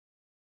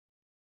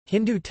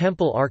Hindu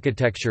temple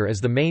architecture as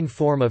the main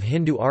form of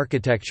Hindu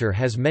architecture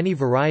has many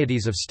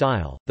varieties of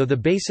style, though the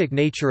basic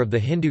nature of the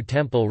Hindu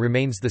temple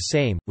remains the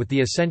same, with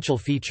the essential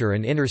feature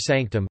an inner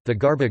sanctum, the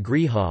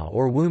garbha-griha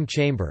or womb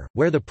chamber,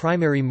 where the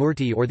primary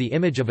murti or the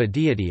image of a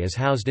deity is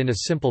housed in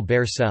a simple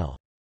bare cell.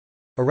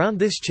 Around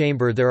this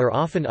chamber there are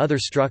often other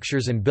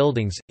structures and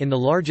buildings, in the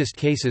largest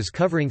cases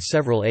covering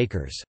several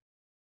acres.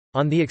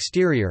 On the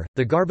exterior,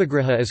 the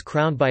garbhagriha is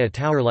crowned by a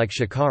tower like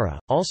shikara,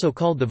 also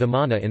called the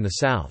vimana in the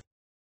south.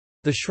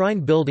 The shrine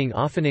building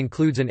often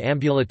includes an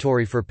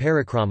ambulatory for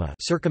parikrama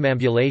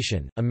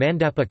circumambulation, a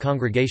mandapa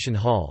congregation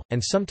hall,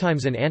 and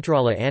sometimes an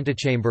antarala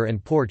antechamber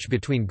and porch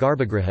between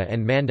garbhagriha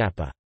and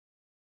mandapa.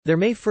 There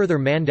may further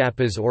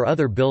mandapas or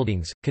other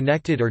buildings,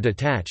 connected or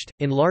detached,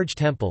 in large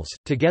temples,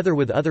 together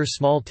with other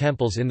small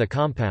temples in the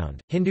compound.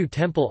 Hindu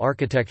temple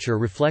architecture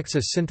reflects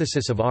a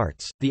synthesis of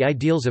arts, the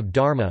ideals of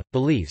dharma,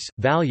 beliefs,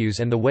 values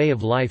and the way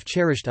of life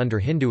cherished under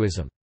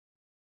Hinduism.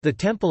 The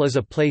temple is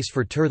a place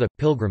for tirtha,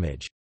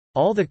 pilgrimage.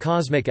 All the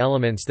cosmic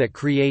elements that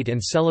create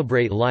and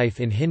celebrate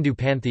life in Hindu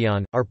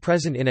pantheon, are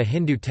present in a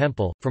Hindu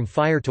temple, from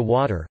fire to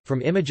water,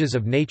 from images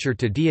of nature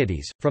to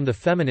deities, from the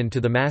feminine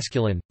to the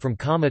masculine, from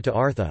kama to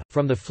artha,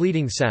 from the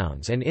fleeting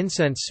sounds and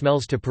incense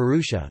smells to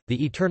purusha.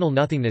 The eternal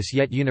nothingness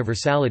yet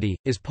universality,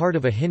 is part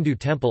of a Hindu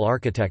temple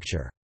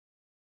architecture.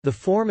 The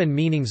form and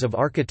meanings of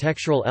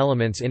architectural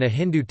elements in a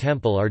Hindu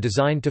temple are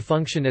designed to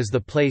function as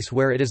the place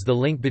where it is the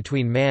link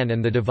between man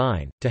and the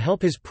divine, to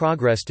help his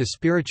progress to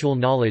spiritual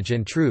knowledge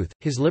and truth,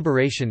 his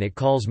liberation it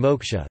calls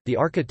moksha. The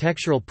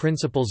architectural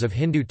principles of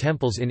Hindu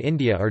temples in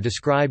India are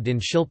described in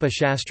Shilpa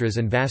Shastras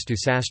and Vastu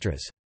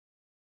Sastras.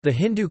 The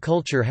Hindu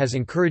culture has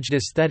encouraged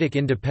aesthetic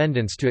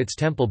independence to its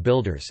temple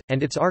builders,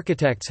 and its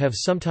architects have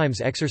sometimes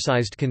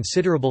exercised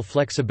considerable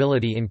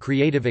flexibility in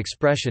creative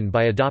expression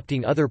by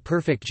adopting other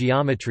perfect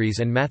geometries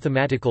and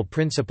mathematical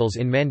principles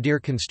in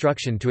mandir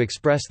construction to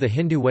express the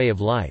Hindu way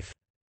of life.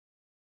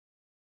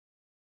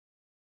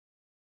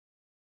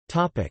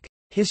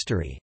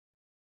 History.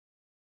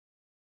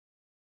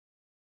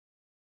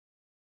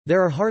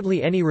 There are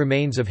hardly any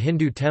remains of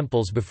Hindu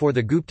temples before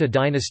the Gupta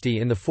dynasty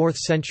in the 4th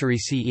century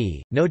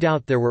CE, no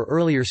doubt there were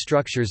earlier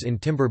structures in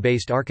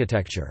timber-based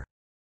architecture.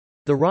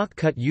 The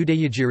rock-cut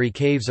Udayagiri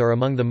caves are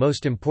among the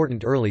most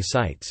important early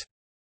sites.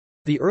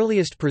 The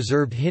earliest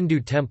preserved Hindu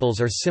temples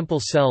are simple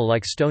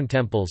cell-like stone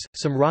temples,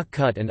 some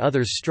rock-cut and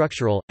others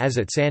structural, as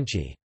at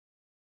Sanchi.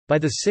 By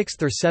the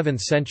 6th or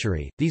 7th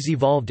century, these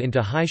evolved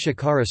into high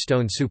shikara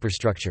stone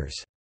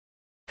superstructures.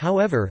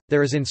 However,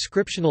 there is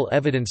inscriptional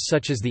evidence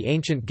such as the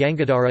ancient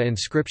Gangadhara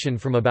inscription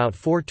from about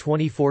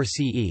 424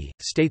 CE,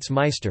 states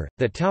Meister,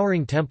 that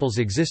towering temples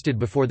existed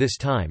before this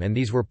time and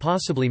these were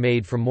possibly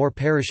made from more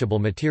perishable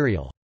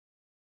material.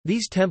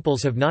 These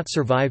temples have not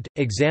survived.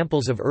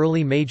 Examples of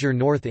early major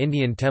North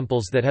Indian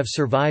temples that have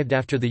survived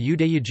after the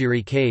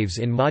Udayagiri caves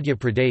in Madhya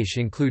Pradesh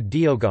include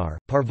Deoghar,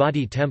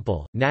 Parvati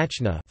Temple,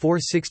 Nachna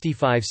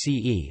 465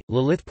 CE,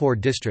 Lalitpur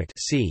district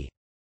c.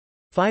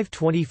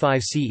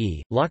 525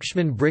 CE,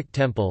 Lakshman Brick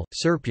Temple,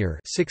 Sirpur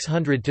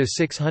 600 to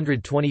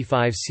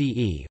 625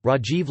 CE,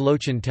 Rajiv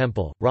Lochan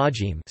Temple,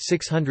 Rajim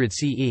 600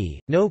 CE.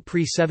 No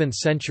pre-7th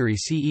century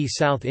CE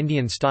South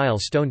Indian style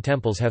stone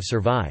temples have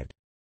survived.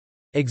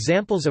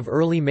 Examples of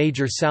early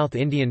major South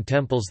Indian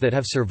temples that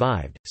have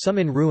survived, some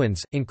in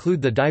ruins, include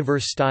the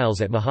diverse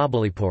styles at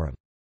Mahabalipuram.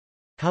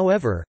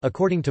 However,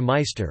 according to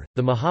Meister,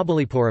 the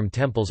Mahabalipuram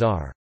temples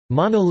are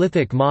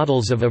monolithic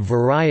models of a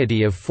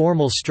variety of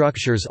formal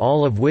structures,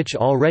 all of which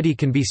already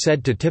can be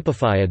said to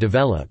typify a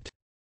developed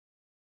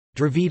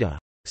Dravida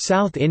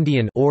South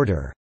Indian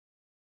order.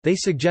 They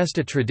suggest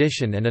a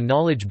tradition and a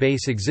knowledge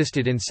base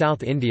existed in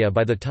South India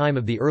by the time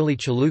of the early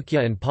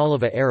Chalukya and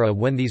Pallava era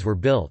when these were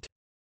built.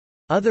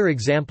 Other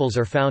examples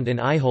are found in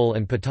Aihole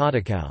and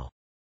Patadakal.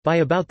 By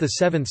about the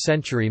 7th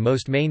century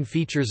most main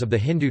features of the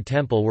Hindu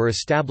temple were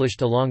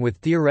established along with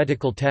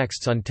theoretical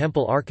texts on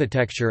temple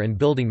architecture and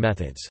building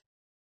methods.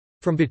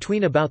 From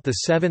between about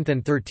the 7th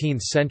and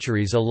 13th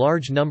centuries a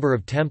large number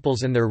of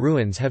temples and their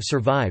ruins have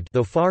survived,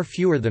 though far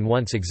fewer than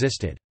once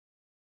existed.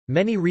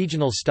 Many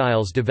regional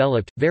styles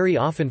developed, very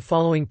often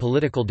following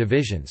political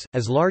divisions,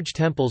 as large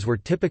temples were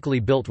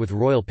typically built with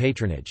royal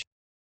patronage.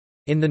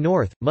 In the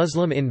north,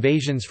 Muslim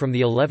invasions from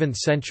the 11th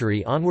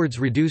century onwards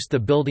reduced the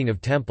building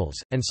of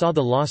temples, and saw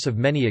the loss of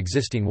many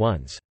existing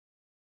ones.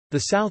 The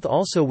south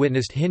also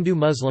witnessed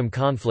Hindu-Muslim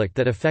conflict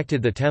that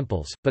affected the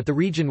temples, but the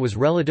region was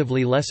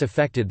relatively less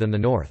affected than the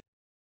north.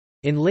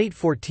 In late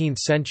 14th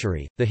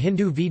century, the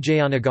Hindu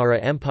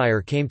Vijayanagara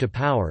Empire came to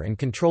power and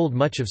controlled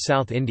much of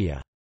South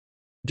India.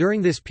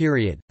 During this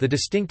period, the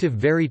distinctive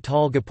very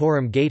tall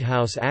Gopuram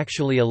gatehouse,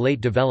 actually a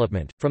late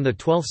development, from the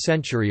 12th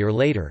century or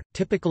later,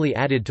 typically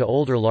added to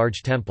older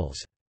large temples.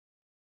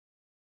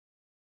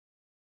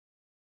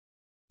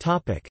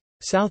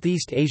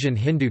 Southeast Asian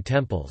Hindu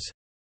temples.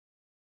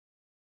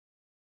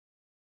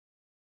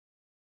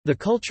 The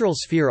cultural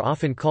sphere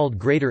often called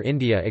Greater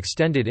India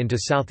extended into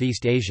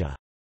Southeast Asia.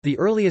 The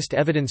earliest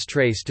evidence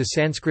traced to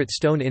Sanskrit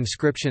stone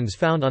inscriptions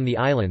found on the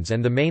islands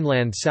and the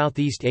mainland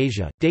Southeast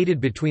Asia, dated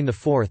between the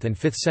 4th and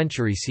 5th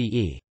century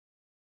CE.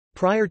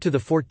 Prior to the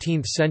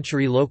 14th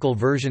century, local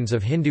versions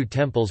of Hindu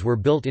temples were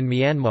built in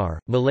Myanmar,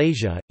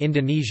 Malaysia,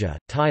 Indonesia,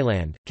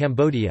 Thailand,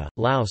 Cambodia,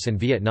 Laos and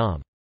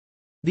Vietnam.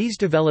 These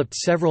developed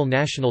several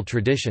national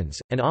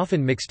traditions, and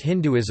often mixed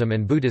Hinduism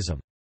and Buddhism.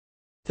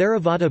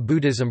 Theravada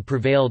Buddhism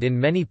prevailed in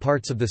many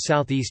parts of the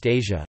Southeast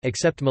Asia,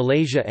 except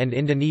Malaysia and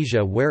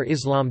Indonesia where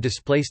Islam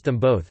displaced them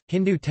both.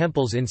 Hindu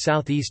temples in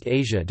Southeast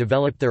Asia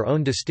developed their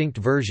own distinct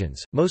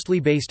versions, mostly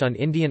based on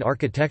Indian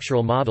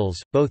architectural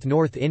models, both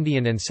North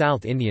Indian and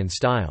South Indian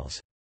styles.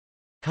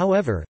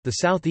 However, the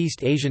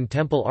Southeast Asian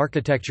temple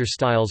architecture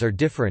styles are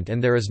different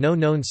and there is no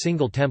known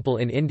single temple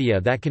in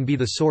India that can be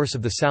the source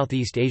of the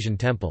Southeast Asian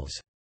temples.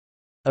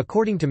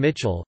 According to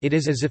Mitchell, it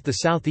is as if the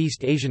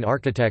Southeast Asian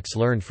architects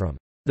learned from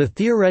the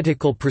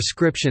theoretical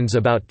prescriptions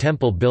about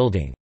temple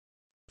building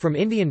from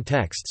Indian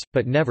texts,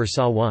 but never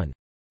saw one.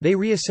 They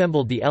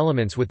reassembled the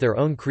elements with their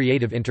own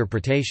creative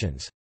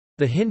interpretations.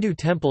 The Hindu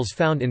temples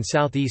found in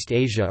Southeast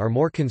Asia are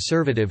more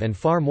conservative and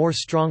far more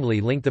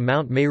strongly link the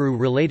Mount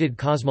Meru-related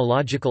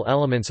cosmological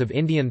elements of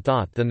Indian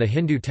thought than the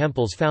Hindu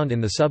temples found in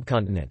the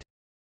subcontinent.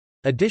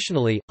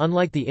 Additionally,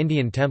 unlike the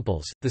Indian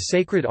temples, the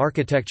sacred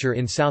architecture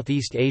in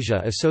Southeast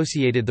Asia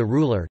associated the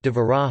ruler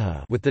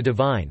with the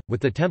divine,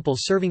 with the temple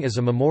serving as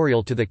a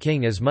memorial to the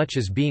king as much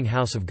as being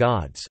house of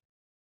gods.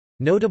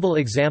 Notable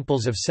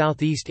examples of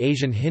Southeast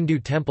Asian Hindu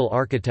temple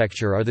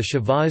architecture are the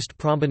Shaivaist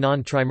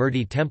Prambanan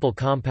Trimurti temple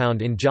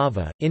compound in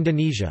Java,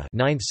 Indonesia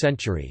 9th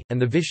century, and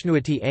the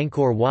Vishnuati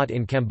Angkor Wat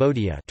in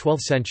Cambodia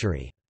 12th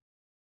century.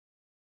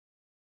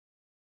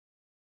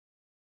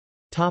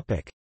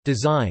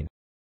 Design.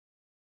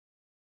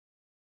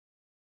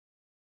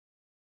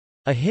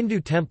 A Hindu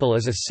temple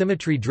is a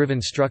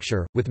symmetry-driven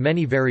structure, with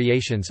many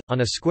variations,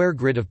 on a square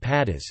grid of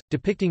padas,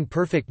 depicting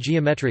perfect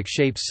geometric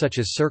shapes such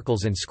as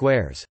circles and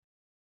squares.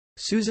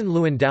 Susan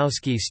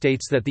Lewandowski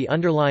states that the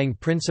underlying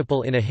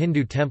principle in a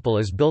Hindu temple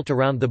is built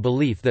around the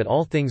belief that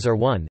all things are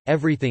one,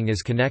 everything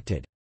is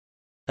connected.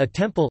 A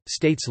temple,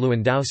 states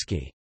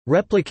Lewandowski,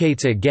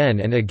 replicates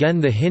again and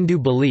again the Hindu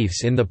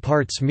beliefs in the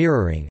parts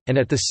mirroring, and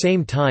at the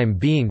same time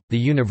being, the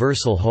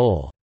universal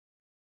whole.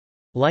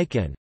 Like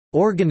an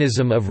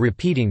organism of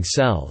repeating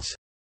cells.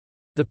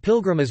 The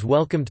pilgrim is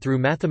welcomed through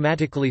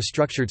mathematically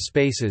structured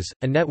spaces,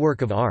 a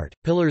network of art,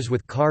 pillars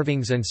with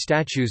carvings and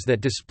statues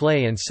that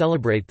display and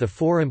celebrate the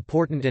four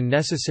important and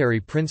necessary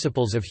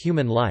principles of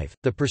human life: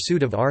 the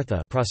pursuit of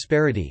artha,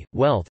 prosperity,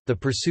 wealth; the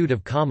pursuit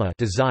of kama,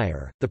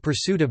 desire; the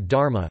pursuit of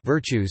dharma,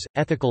 virtues,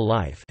 ethical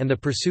life; and the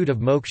pursuit of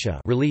moksha,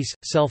 release,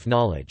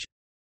 self-knowledge.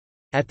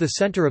 At the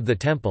center of the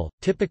temple,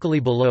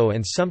 typically below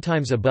and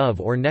sometimes above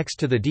or next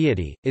to the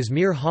deity, is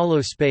mere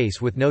hollow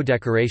space with no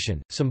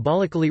decoration,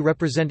 symbolically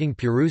representing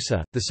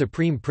Purusa, the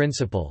supreme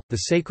principle, the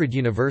sacred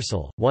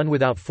universal, one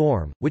without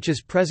form, which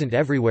is present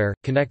everywhere,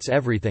 connects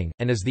everything,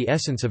 and is the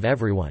essence of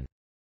everyone.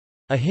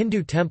 A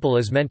Hindu temple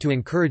is meant to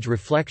encourage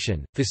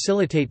reflection,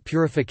 facilitate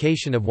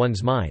purification of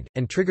one's mind,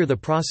 and trigger the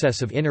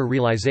process of inner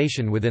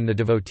realization within the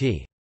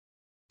devotee.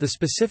 The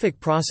specific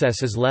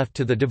process is left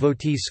to the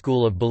devotee's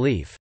school of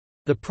belief.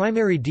 The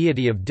primary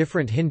deity of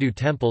different Hindu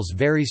temples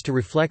varies to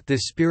reflect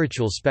this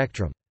spiritual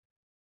spectrum.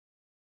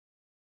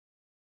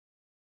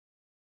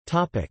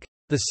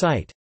 The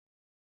site.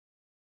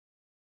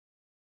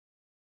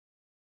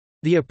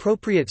 The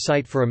appropriate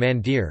site for a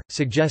mandir,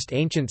 suggest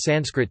ancient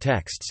Sanskrit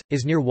texts,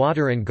 is near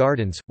water and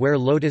gardens, where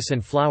lotus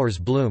and flowers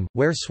bloom,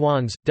 where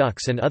swans,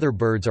 ducks and other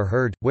birds are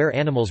heard, where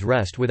animals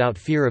rest without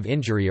fear of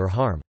injury or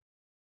harm.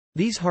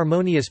 These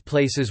harmonious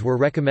places were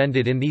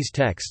recommended in these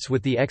texts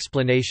with the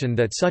explanation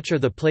that such are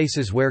the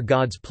places where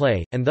gods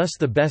play, and thus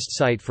the best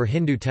site for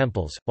Hindu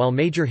temples, while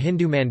major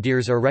Hindu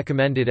mandirs are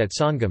recommended at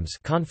sangams,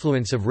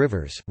 confluence of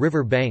rivers,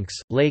 river banks,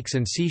 lakes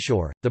and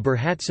seashore. The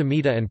Burhat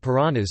Samhita and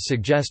Puranas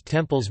suggest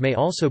temples may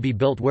also be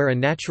built where a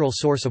natural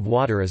source of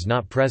water is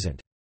not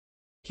present.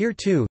 Here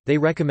too, they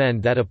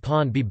recommend that a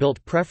pond be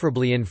built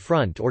preferably in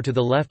front or to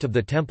the left of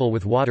the temple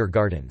with water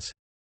gardens.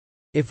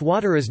 If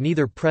water is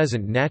neither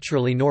present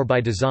naturally nor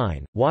by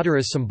design, water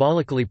is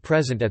symbolically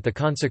present at the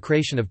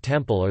consecration of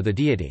temple or the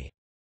deity.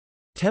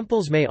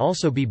 Temples may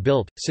also be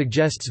built,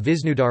 suggests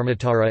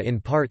Visnudharmatara in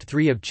Part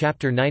 3 of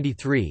Chapter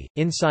 93,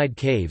 inside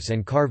caves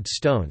and carved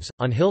stones,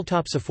 on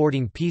hilltops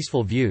affording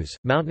peaceful views,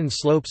 mountain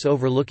slopes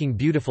overlooking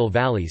beautiful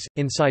valleys,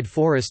 inside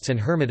forests and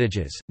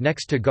hermitages,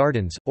 next to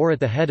gardens, or at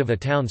the head of a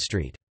town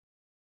street.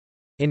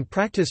 In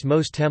practice,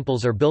 most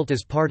temples are built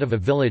as part of a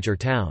village or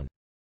town.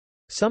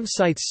 Some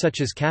sites such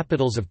as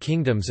capitals of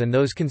kingdoms and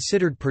those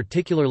considered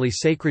particularly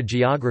sacred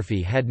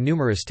geography had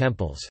numerous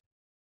temples.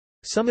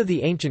 Some of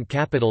the ancient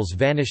capitals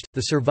vanished,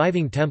 the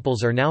surviving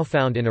temples are now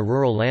found in a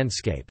rural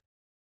landscape.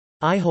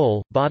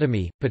 Aihole,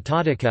 Badami,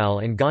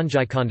 Pattadakal and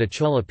Ganjaikonda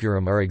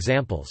Cholapuram are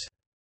examples.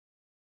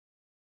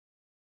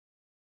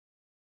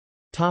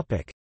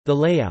 The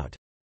layout.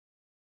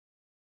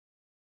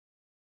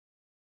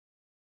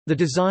 The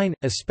design,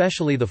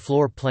 especially the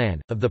floor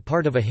plan, of the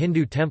part of a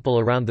Hindu temple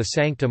around the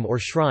sanctum or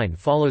shrine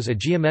follows a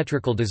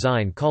geometrical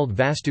design called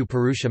Vastu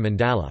Purusha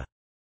Mandala.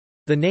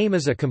 The name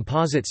is a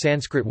composite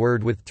Sanskrit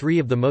word with three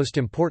of the most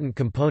important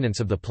components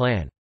of the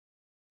plan.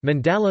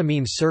 Mandala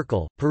means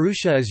circle.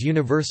 Purusha is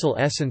universal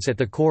essence at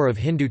the core of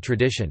Hindu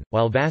tradition,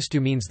 while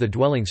Vastu means the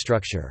dwelling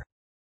structure.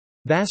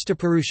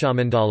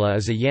 Vastapurushamandala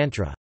is a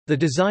yantra. The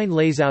design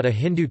lays out a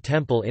Hindu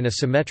temple in a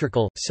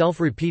symmetrical,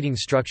 self-repeating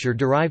structure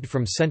derived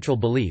from central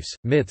beliefs,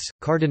 myths,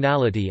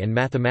 cardinality and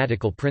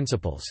mathematical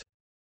principles.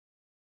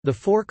 The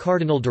four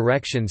cardinal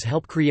directions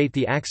help create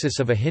the axis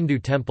of a Hindu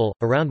temple,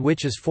 around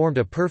which is formed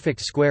a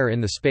perfect square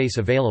in the space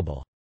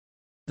available.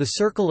 The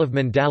circle of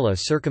mandala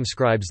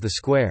circumscribes the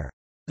square.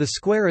 The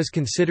square is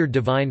considered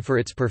divine for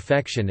its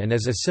perfection and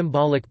as a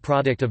symbolic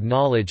product of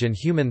knowledge and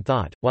human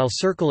thought, while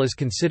circle is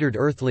considered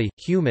earthly,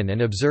 human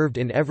and observed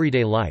in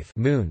everyday life: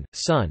 moon,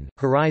 sun,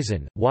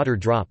 horizon, water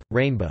drop,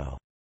 rainbow.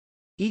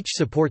 Each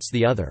supports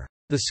the other.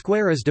 The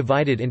square is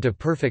divided into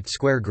perfect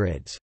square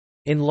grids.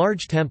 In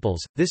large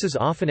temples, this is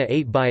often a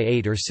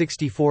 8x8 or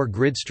 64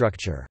 grid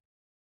structure.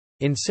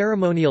 In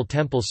ceremonial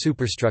temple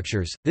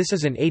superstructures, this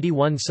is an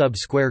 81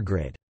 sub-square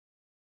grid.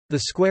 The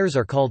squares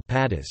are called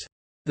padas.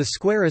 The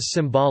square is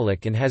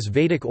symbolic and has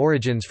Vedic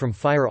origins from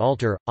fire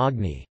altar,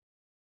 Agni.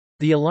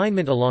 The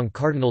alignment along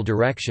cardinal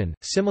direction,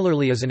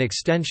 similarly, is an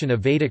extension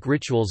of Vedic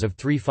rituals of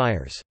three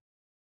fires.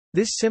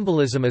 This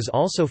symbolism is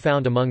also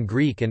found among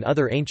Greek and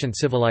other ancient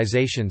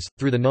civilizations,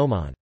 through the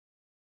gnomon.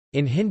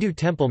 In Hindu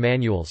temple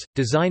manuals,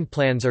 design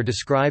plans are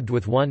described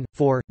with 1,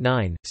 4,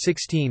 9,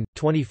 16,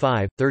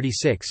 25,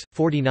 36,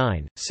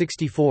 49,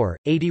 64,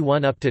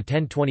 81 up to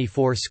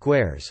 1024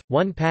 squares.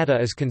 One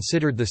pada is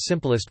considered the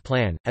simplest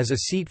plan, as a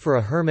seat for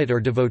a hermit or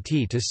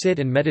devotee to sit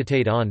and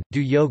meditate on, do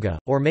yoga,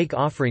 or make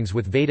offerings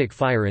with Vedic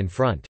fire in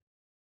front.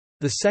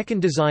 The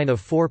second design of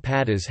four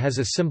padas has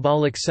a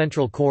symbolic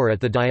central core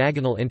at the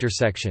diagonal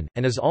intersection,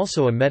 and is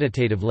also a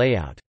meditative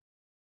layout.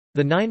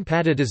 The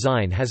 9-pada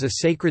design has a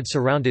sacred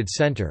surrounded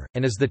center,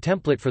 and is the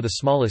template for the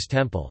smallest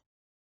temple.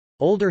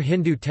 Older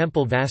Hindu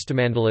temple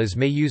vastumandalas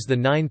may use the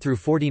 9 through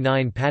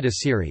 49 pada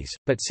series,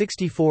 but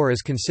 64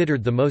 is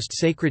considered the most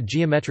sacred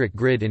geometric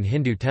grid in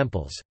Hindu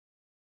temples.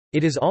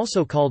 It is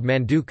also called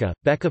manduka,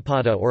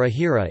 bekapada or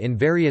ahira in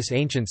various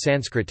ancient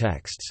Sanskrit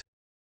texts.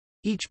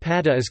 Each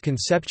pada is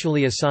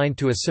conceptually assigned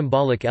to a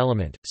symbolic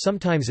element,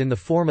 sometimes in the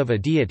form of a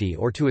deity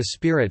or to a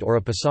spirit or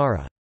a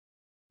pasara.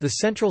 The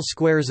central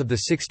squares of the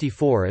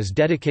 64 is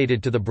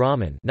dedicated to the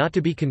Brahman, not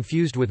to be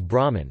confused with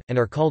Brahman, and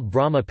are called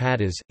Brahma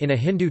padas. In a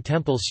Hindu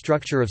temple's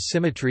structure of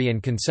symmetry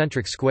and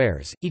concentric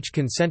squares, each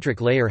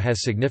concentric layer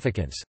has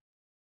significance.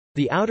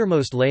 The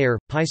outermost layer,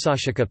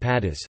 Paisashika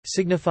padas,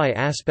 signify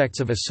aspects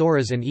of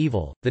asuras and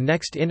evil. The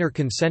next inner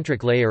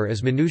concentric layer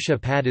is Manusha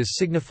padas,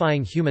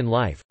 signifying human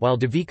life, while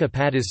Devika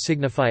padas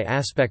signify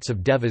aspects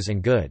of devas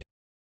and good.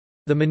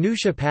 The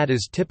Manusha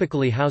padas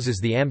typically houses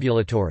the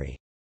ambulatory.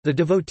 The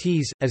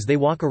devotees, as they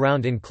walk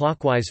around in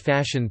clockwise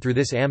fashion through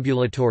this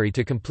ambulatory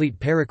to complete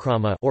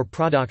parikrama or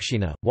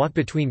pradakshina, walk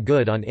between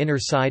good on inner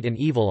side and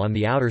evil on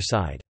the outer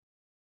side.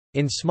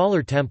 In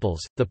smaller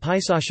temples, the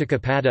Paisashika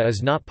pada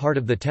is not part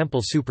of the temple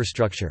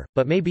superstructure,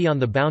 but may be on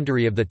the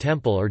boundary of the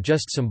temple or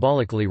just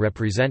symbolically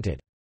represented.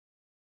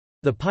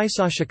 The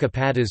Paisashika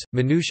padas,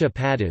 Manusha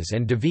padas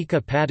and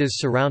Devika padas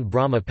surround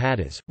Brahma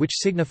padas, which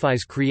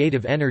signifies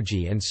creative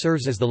energy and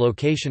serves as the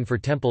location for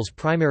temple's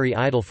primary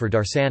idol for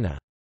darsana.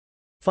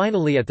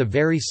 Finally, at the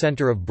very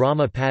center of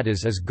Brahma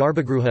padas is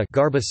Garbhagruha,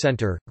 Garbha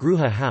center,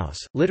 Gruha house,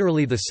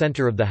 literally the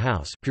center of the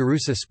house,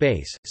 Purusa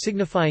space,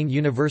 signifying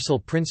universal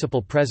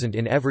principle present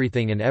in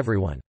everything and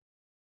everyone.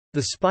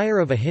 The spire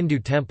of a Hindu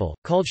temple,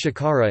 called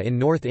Shikara in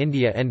North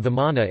India and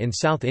Vimana in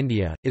South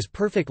India, is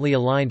perfectly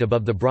aligned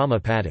above the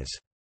Brahma padas.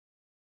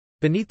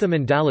 Beneath the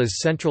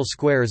mandala's central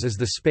squares is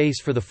the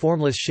space for the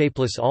formless,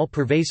 shapeless,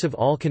 all-pervasive,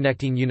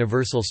 all-connecting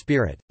universal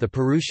spirit, the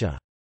Purusha.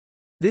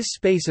 This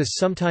space is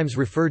sometimes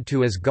referred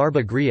to as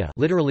Garbha Griha,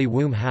 literally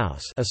womb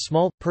house, a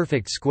small,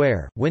 perfect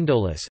square,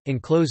 windowless,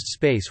 enclosed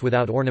space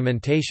without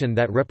ornamentation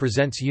that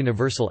represents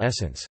universal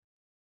essence.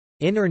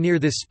 In or near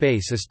this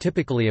space is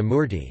typically a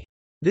murti.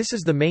 This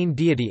is the main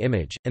deity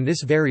image, and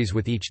this varies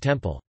with each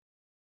temple.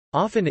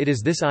 Often it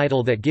is this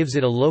idol that gives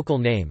it a local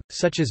name,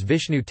 such as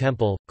Vishnu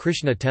Temple,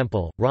 Krishna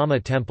Temple,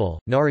 Rama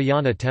Temple,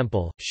 Narayana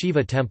Temple,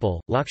 Shiva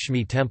Temple,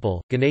 Lakshmi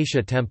Temple,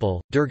 Ganesha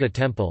Temple, Durga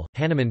Temple,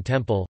 Hanuman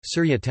Temple,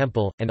 Surya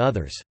Temple, and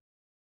others.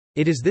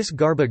 It is this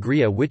Garbha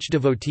Griha which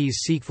devotees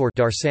seek for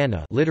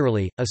darsana,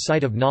 literally, a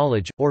sight of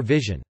knowledge, or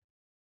vision.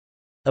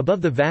 Above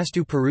the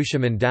Vastu Purusha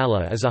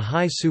Mandala is a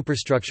high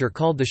superstructure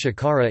called the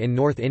Shikara in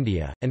North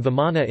India, and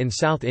Vimana in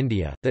South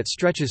India, that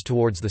stretches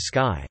towards the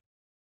sky.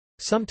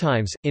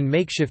 Sometimes, in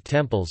makeshift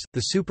temples, the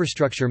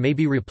superstructure may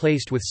be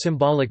replaced with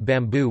symbolic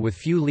bamboo with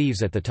few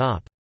leaves at the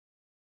top.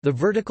 The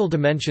vertical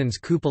dimensions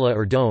cupola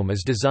or dome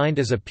is designed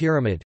as a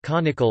pyramid,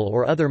 conical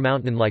or other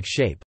mountain-like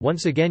shape,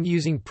 once again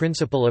using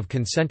principle of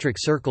concentric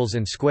circles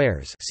and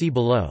squares, see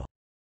below.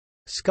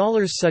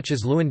 Scholars such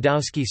as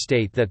Lewandowski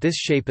state that this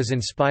shape is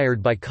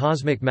inspired by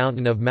cosmic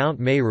mountain of Mount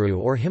Meru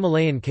or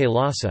Himalayan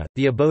Kailasa,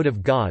 the abode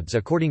of gods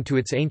according to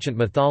its ancient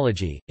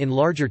mythology. In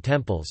larger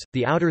temples,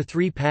 the outer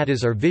three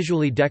padas are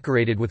visually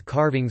decorated with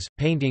carvings,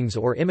 paintings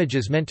or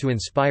images meant to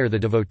inspire the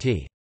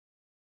devotee.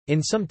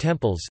 In some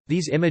temples,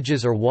 these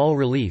images or wall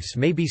reliefs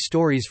may be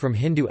stories from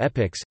Hindu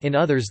epics, in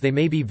others they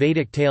may be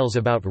Vedic tales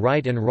about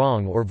right and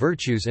wrong or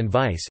virtues and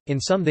vice, in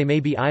some they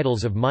may be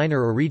idols of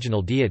minor or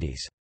regional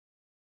deities.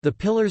 The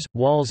pillars,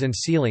 walls and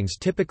ceilings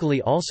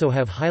typically also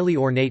have highly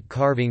ornate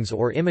carvings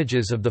or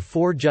images of the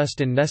four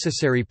just and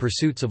necessary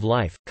pursuits of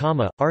life,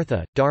 kama,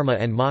 artha, dharma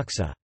and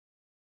moksha.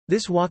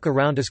 This walk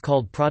around is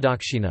called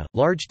pradakshina.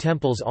 Large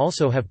temples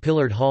also have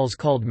pillared halls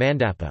called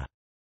mandapa.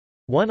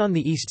 One on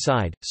the east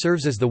side,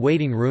 serves as the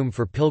waiting room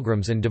for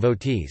pilgrims and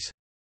devotees.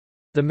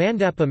 The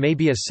mandapa may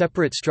be a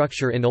separate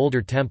structure in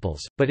older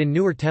temples, but in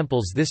newer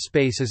temples this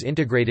space is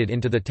integrated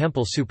into the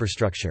temple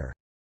superstructure.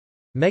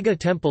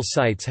 Mega-temple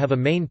sites have a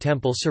main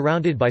temple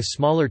surrounded by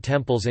smaller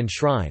temples and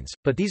shrines,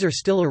 but these are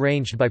still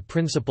arranged by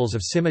principles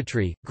of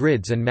symmetry,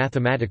 grids and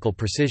mathematical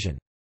precision.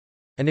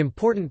 An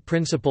important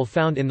principle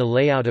found in the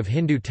layout of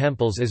Hindu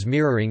temples is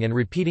mirroring and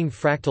repeating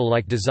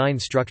fractal-like design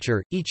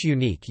structure, each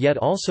unique yet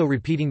also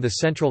repeating the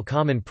central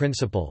common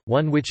principle,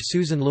 one which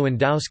Susan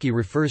Lewandowski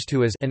refers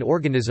to as an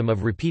organism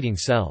of repeating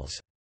cells.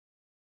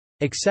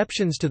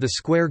 Exceptions to the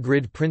square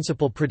grid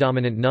principle.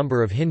 Predominant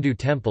number of Hindu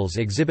temples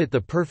exhibit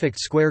the perfect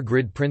square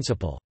grid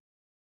principle.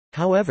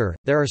 However,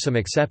 there are some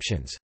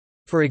exceptions.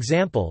 For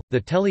example, the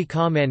Teli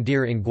Ka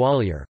Mandir in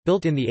Gwalior,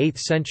 built in the 8th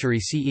century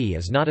CE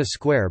is not a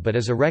square but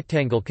is a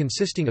rectangle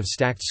consisting of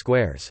stacked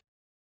squares.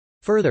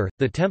 Further,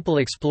 the temple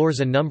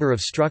explores a number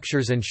of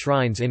structures and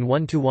shrines in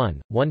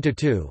 1:1,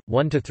 1:2,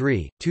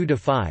 1:3,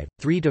 2:5,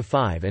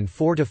 3:5 and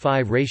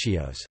 4:5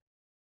 ratios.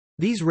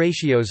 These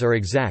ratios are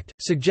exact,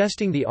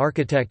 suggesting the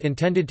architect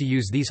intended to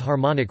use these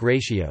harmonic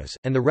ratios,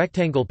 and the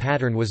rectangle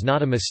pattern was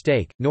not a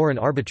mistake, nor an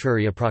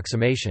arbitrary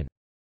approximation.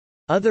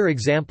 Other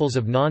examples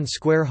of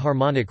non-square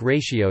harmonic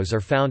ratios are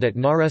found at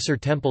Naresar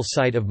temple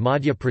site of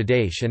Madhya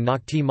Pradesh and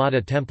Nakhti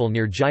Mata temple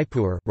near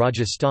Jaipur,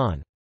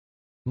 Rajasthan.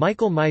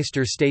 Michael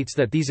Meister states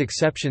that these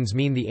exceptions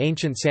mean the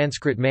ancient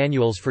Sanskrit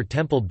manuals for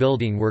temple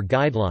building were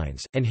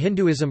guidelines, and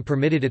Hinduism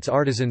permitted its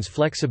artisans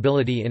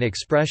flexibility in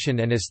expression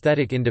and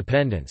aesthetic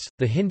independence.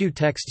 The Hindu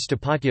text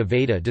Sthapatya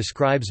Veda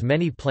describes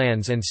many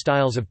plans and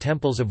styles of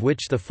temples, of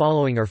which the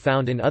following are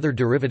found in other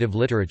derivative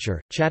literature: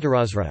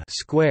 Chaturasra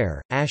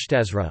square,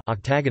 Ashtasra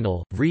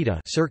octagonal, Vrita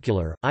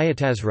circular,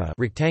 Ayatasra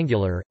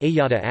rectangular,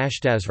 Ayata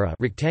Ashtasra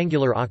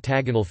rectangular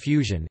octagonal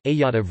fusion,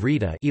 Ayata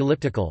Vrita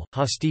elliptical,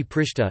 Hasti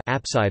Prishta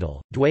apsidal,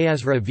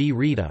 Dwayasra v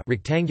Rita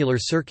rectangular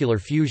circular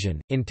fusion.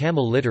 In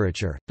Tamil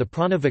literature, the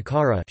Prana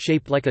Vikara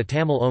shaped like a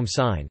Tamil Om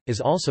sign is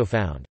also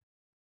found.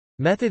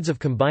 Methods of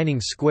combining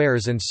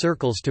squares and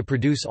circles to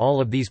produce all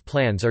of these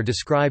plans are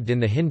described in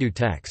the Hindu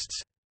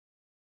texts.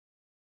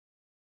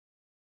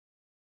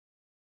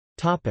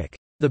 Topic: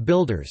 The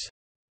builders.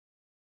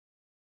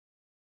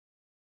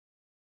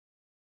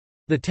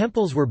 The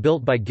temples were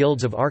built by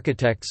guilds of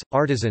architects,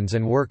 artisans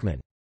and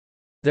workmen.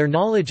 Their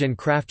knowledge and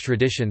craft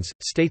traditions,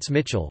 states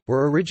Mitchell,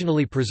 were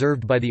originally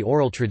preserved by the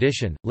oral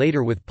tradition,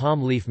 later with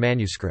palm leaf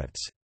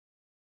manuscripts.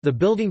 The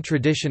building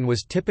tradition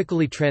was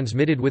typically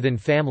transmitted within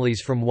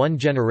families from one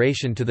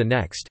generation to the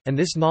next, and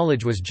this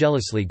knowledge was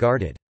jealously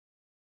guarded.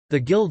 The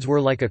guilds were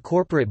like a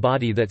corporate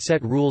body that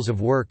set rules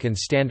of work and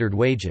standard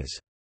wages.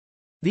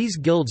 These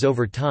guilds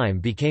over time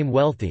became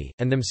wealthy,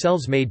 and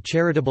themselves made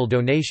charitable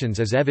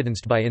donations as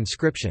evidenced by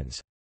inscriptions.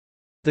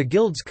 The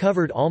guilds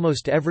covered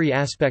almost every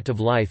aspect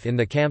of life in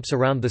the camps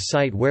around the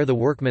site where the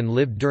workmen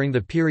lived during the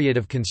period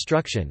of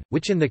construction,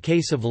 which in the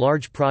case of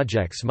large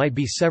projects might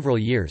be several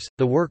years.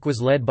 The work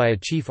was led by a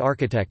chief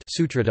architect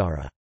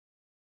Sutradhara.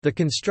 The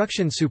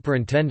construction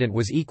superintendent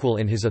was equal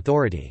in his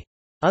authority.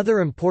 Other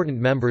important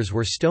members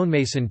were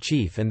stonemason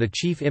chief and the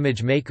chief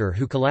image maker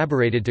who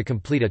collaborated to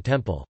complete a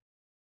temple.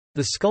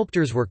 The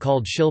sculptors were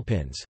called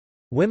shilpins.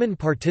 Women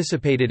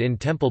participated in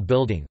temple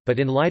building, but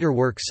in lighter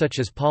work such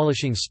as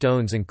polishing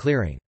stones and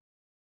clearing.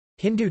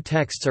 Hindu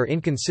texts are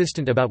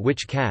inconsistent about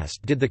which caste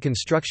did the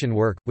construction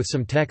work, with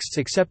some texts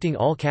accepting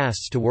all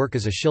castes to work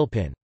as a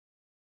shilpin.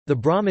 The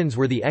Brahmins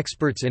were the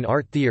experts in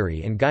art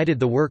theory and guided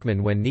the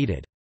workmen when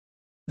needed.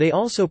 They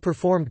also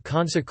performed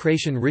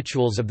consecration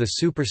rituals of the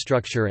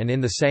superstructure and in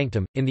the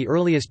sanctum. In the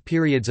earliest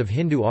periods of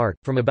Hindu art,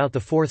 from about the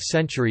 4th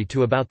century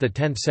to about the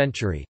 10th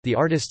century, the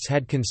artists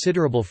had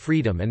considerable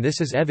freedom, and this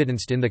is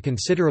evidenced in the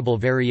considerable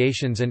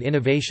variations and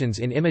innovations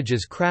in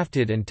images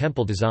crafted and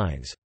temple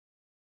designs.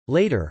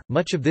 Later,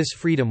 much of this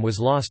freedom was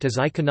lost as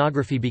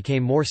iconography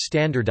became more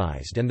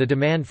standardized and the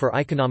demand for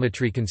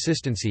iconometry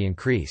consistency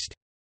increased.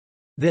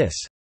 This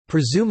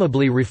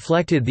presumably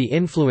reflected the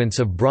influence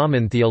of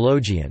Brahmin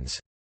theologians,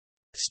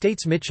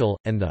 states Mitchell,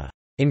 and the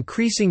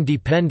increasing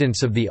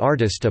dependence of the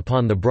artist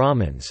upon the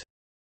Brahmins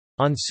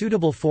on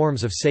suitable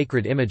forms of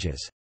sacred images.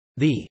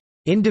 The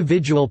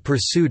individual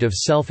pursuit of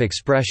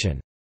self-expression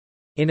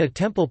in a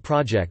temple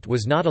project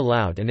was not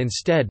allowed, and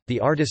instead, the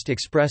artist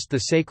expressed the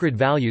sacred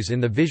values in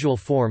the visual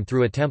form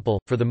through a temple,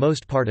 for the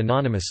most part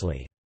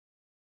anonymously.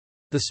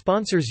 The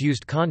sponsors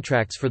used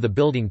contracts for the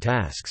building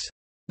tasks.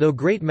 Though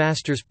great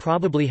masters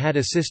probably had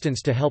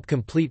assistants to help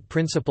complete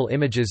principal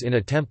images in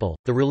a temple,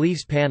 the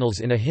reliefs panels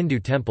in a Hindu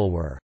temple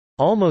were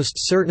almost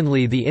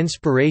certainly the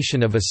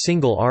inspiration of a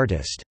single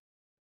artist.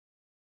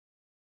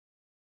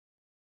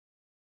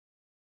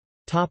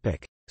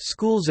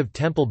 Schools of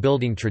temple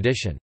building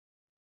tradition.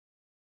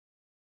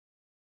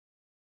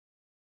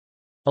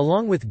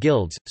 Along with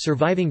guilds,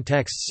 surviving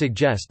texts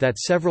suggest that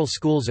several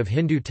schools of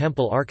Hindu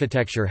temple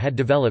architecture had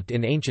developed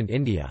in ancient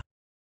India.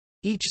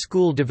 Each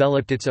school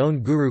developed its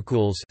own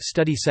gurukuls,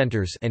 study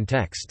centers, and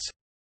texts.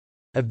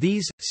 Of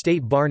these,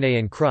 State Barne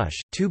and Krush,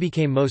 two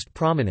became most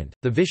prominent,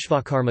 the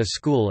Vishvakarma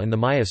school and the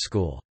Maya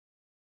school.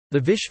 The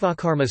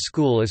Vishvakarma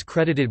school is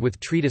credited with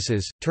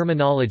treatises,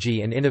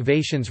 terminology and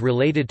innovations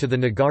related to the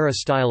Nagara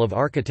style of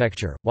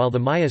architecture, while the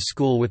Maya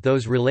school with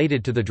those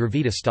related to the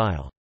Dravida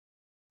style.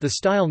 The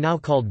style now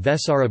called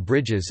Vesara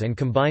bridges and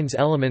combines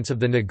elements of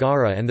the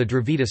Nagara and the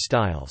Dravida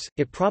styles.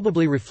 It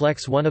probably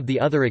reflects one of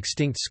the other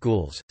extinct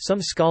schools. Some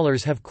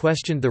scholars have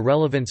questioned the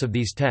relevance of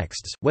these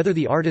texts, whether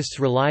the artists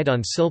relied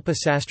on Silpa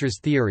Sastra's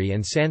theory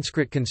and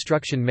Sanskrit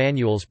construction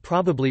manuals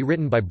probably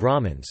written by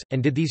Brahmins,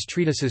 and did these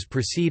treatises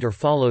precede or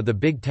follow the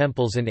big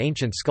temples and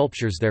ancient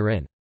sculptures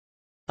therein.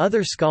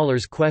 Other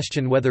scholars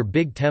question whether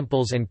big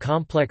temples and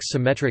complex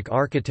symmetric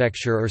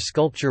architecture or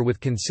sculpture with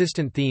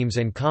consistent themes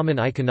and common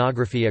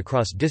iconography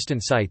across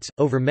distant sites,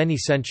 over many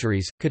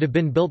centuries, could have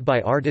been built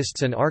by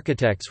artists and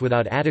architects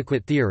without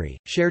adequate theory,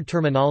 shared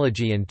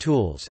terminology and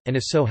tools, and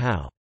if so,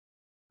 how.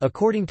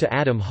 According to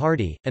Adam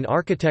Hardy, an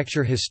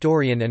architecture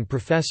historian and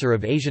professor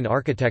of Asian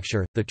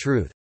architecture, the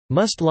truth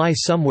must lie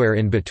somewhere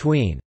in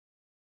between.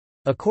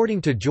 According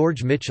to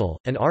George Mitchell,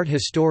 an art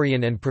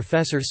historian and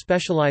professor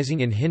specializing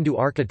in Hindu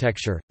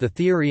architecture, the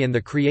theory and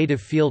the creative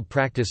field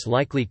practice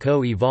likely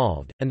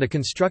co-evolved, and the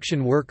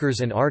construction workers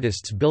and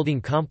artists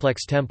building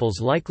complex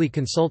temples likely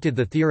consulted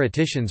the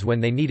theoreticians when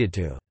they needed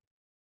to.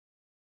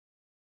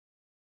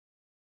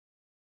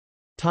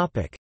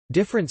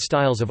 Different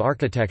styles of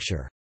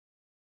architecture.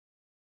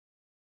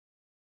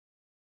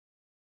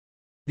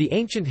 The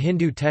ancient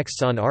Hindu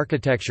texts on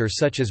architecture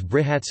such as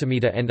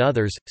Brihatsamhita and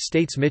others,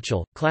 states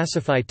Mitchell,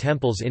 classify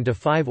temples into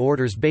 5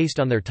 orders based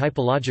on their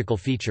typological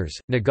features: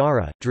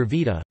 Nagara,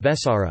 Dravida,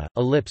 Vesara,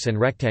 ellipse and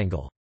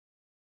rectangle.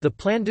 The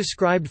plan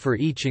described for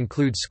each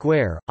includes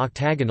square,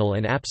 octagonal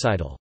and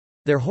apsidal.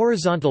 Their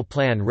horizontal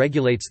plan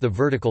regulates the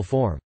vertical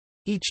form.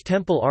 Each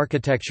temple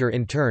architecture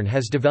in turn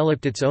has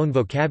developed its own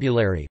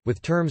vocabulary,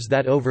 with terms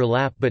that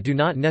overlap but do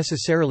not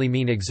necessarily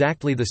mean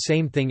exactly the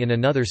same thing in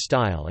another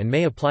style and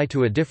may apply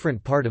to a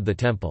different part of the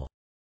temple.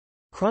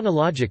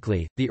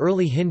 Chronologically, the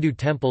early Hindu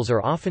temples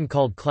are often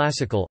called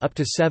classical up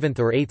to 7th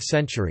or 8th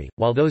century,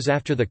 while those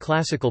after the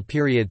classical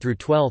period through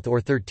 12th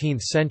or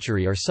 13th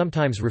century are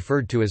sometimes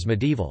referred to as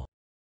medieval.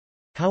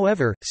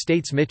 However,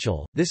 states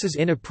Mitchell, this is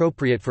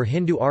inappropriate for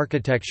Hindu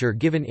architecture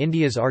given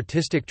India's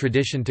artistic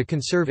tradition to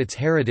conserve its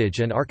heritage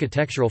and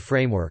architectural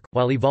framework.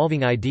 While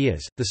evolving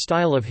ideas, the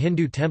style of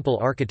Hindu temple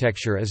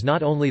architecture is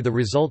not only the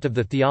result of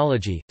the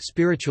theology,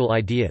 spiritual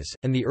ideas,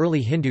 and the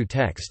early Hindu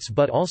texts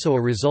but also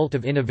a result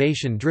of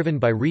innovation driven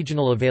by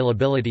regional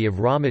availability of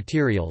raw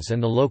materials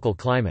and the local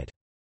climate.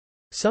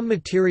 Some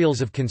materials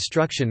of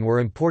construction were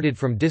imported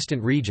from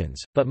distant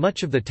regions, but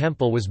much of the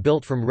temple was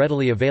built from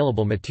readily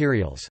available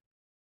materials.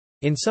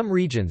 In some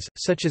regions,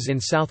 such as in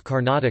South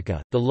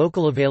Karnataka, the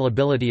local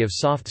availability of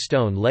soft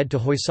stone led to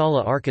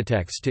Hoysala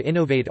architects to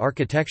innovate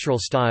architectural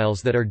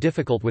styles that are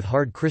difficult with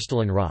hard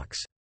crystalline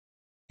rocks.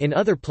 In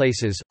other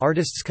places,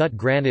 artists cut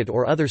granite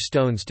or other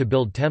stones to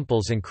build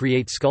temples and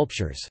create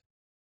sculptures.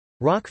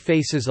 Rock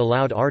faces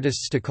allowed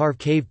artists to carve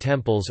cave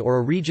temples, or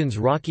a region's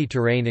rocky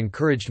terrain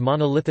encouraged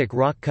monolithic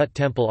rock-cut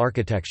temple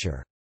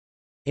architecture.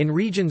 In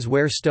regions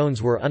where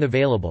stones were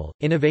unavailable,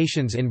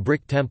 innovations in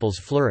brick temples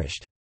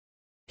flourished.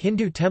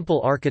 Hindu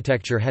temple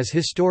architecture has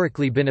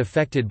historically been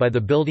affected by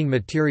the building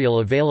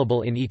material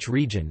available in each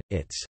region,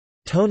 its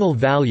tonal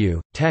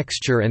value,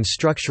 texture and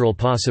structural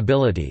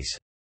possibilities,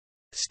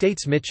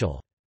 states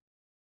Mitchell.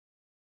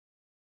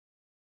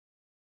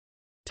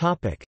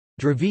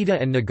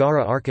 Dravida and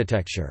Nagara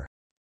architecture.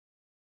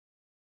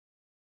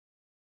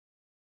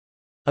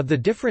 Of the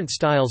different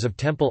styles of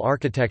temple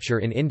architecture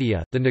in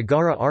India, the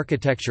Nagara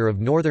architecture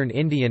of northern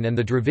Indian and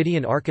the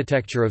Dravidian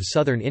architecture of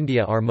southern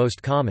India are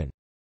most common.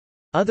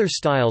 Other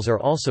styles are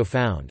also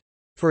found.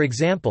 For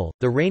example,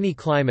 the rainy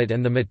climate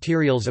and the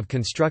materials of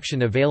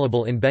construction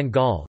available in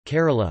Bengal,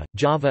 Kerala,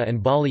 Java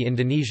and Bali,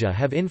 Indonesia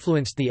have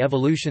influenced the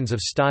evolutions of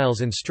styles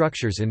and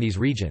structures in these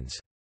regions.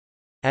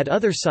 At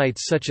other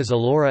sites such as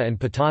Ellora and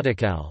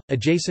Pattadakal,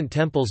 adjacent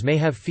temples may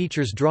have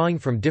features drawing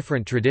from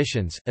different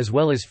traditions, as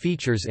well as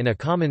features in a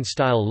common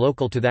style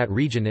local to that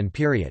region and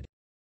period.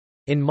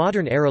 In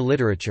modern-era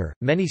literature,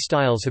 many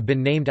styles have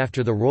been named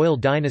after the royal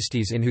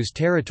dynasties in whose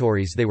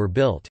territories they were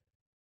built.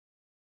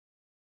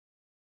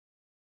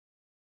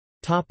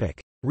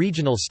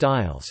 Regional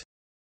styles.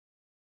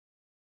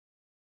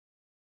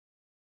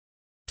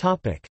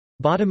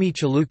 Badami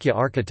Chalukya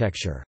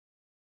architecture.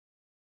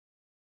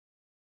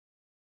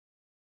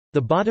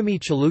 The Badami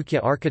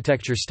Chalukya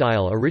architecture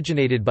style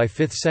originated by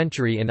 5th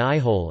century in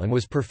Aihole and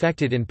was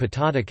perfected in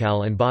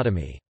Pattadakal and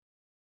Badami.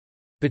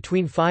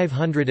 Between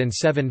 500 and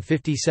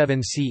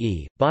 757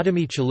 CE,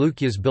 Badami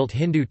Chalukyas built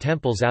Hindu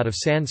temples out of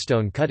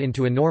sandstone cut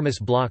into enormous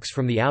blocks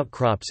from the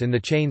outcrops in the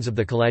chains of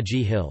the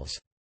Kalaji hills.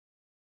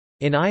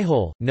 In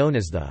Aihole, known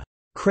as the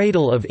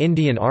cradle of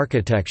Indian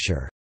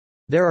architecture,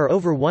 there are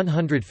over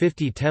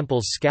 150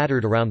 temples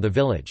scattered around the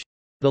village.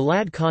 The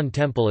Lad Khan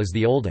temple is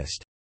the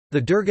oldest.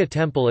 The Durga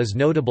temple is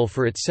notable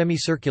for its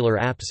semicircular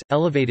apse,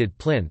 elevated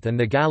plinth and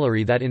the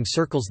gallery that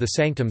encircles the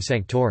sanctum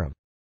sanctorum.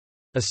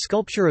 A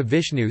sculpture of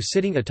Vishnu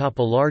sitting atop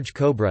a large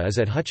cobra is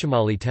at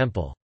Huchamali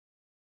temple.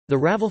 The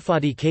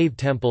Ravalphadi cave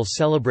temple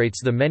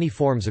celebrates the many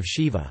forms of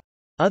Shiva.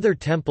 Other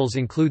temples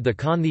include the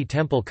Kanthi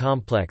temple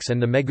complex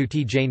and the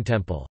Meguti Jain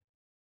temple.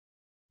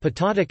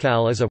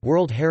 Patadakal is a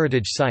World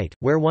Heritage Site,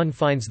 where one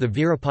finds the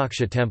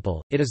Virupaksha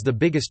temple. It is the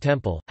biggest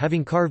temple,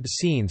 having carved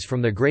scenes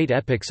from the great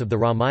epics of the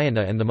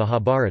Ramayana and the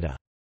Mahabharata.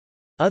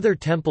 Other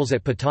temples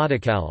at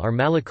Patadakal are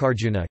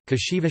Mallikarjuna,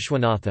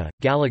 Kashivishwanatha,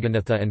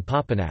 Galaganatha and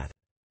Papanath.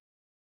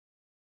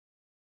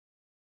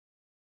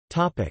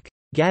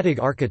 Gadag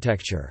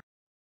architecture.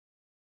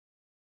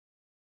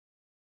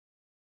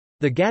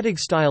 The Gadag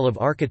style of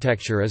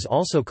architecture is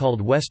also called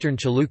Western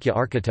Chalukya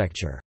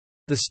architecture.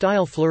 The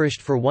style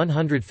flourished for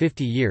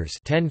 150 years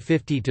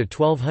 1050 to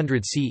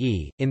 1200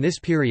 CE. In this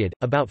period,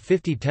 about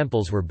 50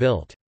 temples were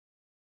built.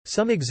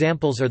 Some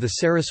examples are the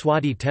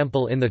Saraswati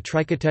temple in the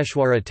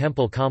Trikateshwara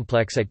temple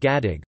complex at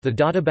Gadag, the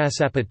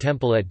Databasappa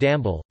temple at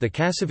Dambal, the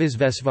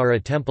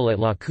Kasavisvesvara temple at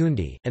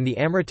Lakundi, and the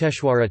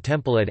Amriteshwara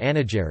temple at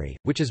Anageri,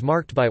 which is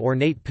marked by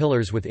ornate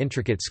pillars with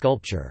intricate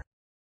sculpture.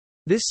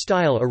 This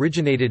style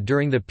originated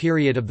during the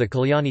period of the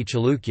Kalyani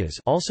Chalukyas,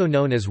 also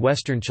known as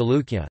Western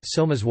Chalukya.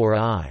 Somaswara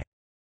I.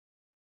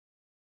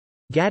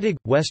 Gadag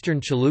 – Western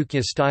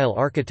Chalukya style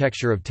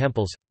architecture of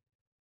temples.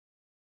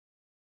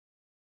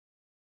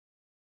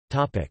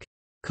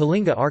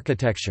 Kalinga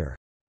architecture.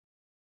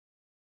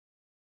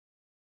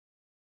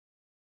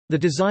 The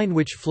design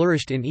which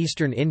flourished in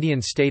eastern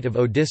Indian state of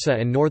Odisha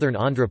and northern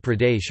Andhra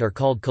Pradesh are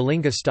called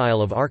Kalinga style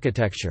of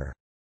architecture.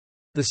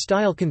 The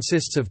style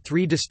consists of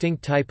three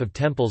distinct type of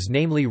temples,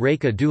 namely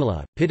Reka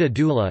Dula, Pitta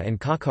Dula and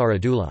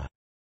Kakara Dula.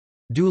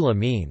 Dula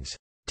means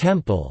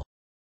temple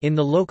in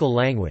the local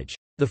language.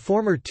 The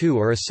former two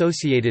are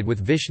associated with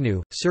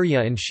Vishnu,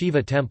 Surya and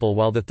Shiva temple,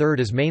 while the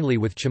third is mainly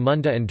with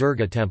Chamunda and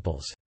Durga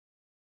temples.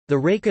 The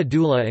Reka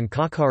Dula and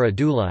Kakara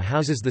Dula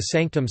houses the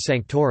sanctum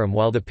sanctorum,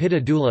 while the Pitta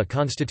Dula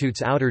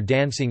constitutes outer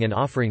dancing and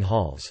offering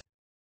halls.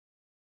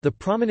 The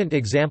prominent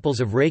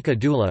examples of Reka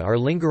Dula are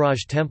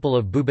Lingaraj temple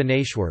of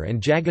Bhubaneswar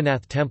and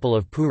Jagannath temple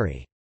of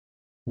Puri.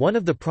 One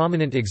of the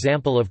prominent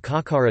example of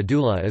Kakara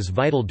Dula is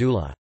Vital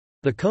Dula.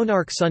 The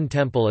Konark Sun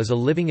temple is a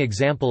living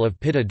example of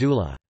Pitta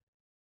Dula.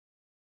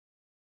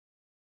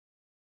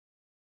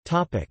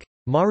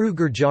 Maru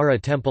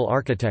Gurjara temple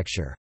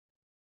architecture.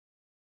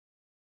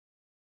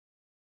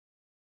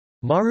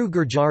 Maru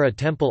Gurjara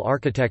temple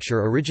architecture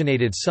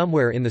originated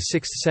somewhere in the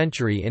 6th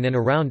century in and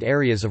around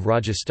areas of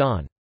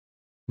Rajasthan.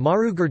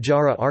 Maru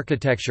Gurjara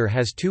architecture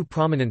has two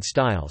prominent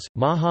styles,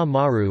 Maha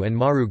Maru and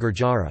Maru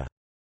Gurjara.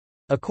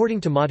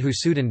 According to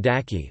Madhusudan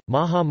Daki,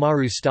 Maha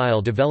Maru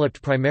style developed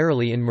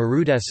primarily in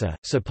Marudesa,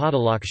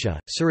 Sapadalaksha,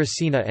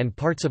 Surasena and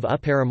parts of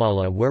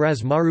Upparamala,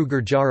 whereas Maru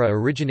Gurjara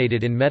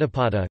originated in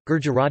Metapata,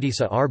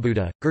 Gurjaradisa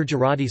Arbuda,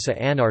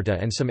 Gurjaradisa Anarta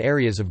and some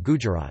areas of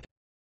Gujarat.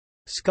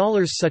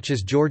 Scholars such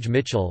as George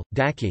Mitchell,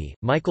 Daki,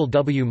 Michael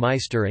W.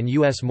 Meister and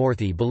U. S.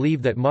 Morthy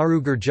believe that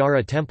Maru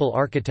Gurjara temple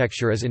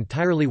architecture is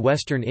entirely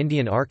Western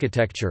Indian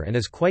architecture and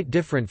is quite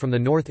different from the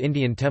North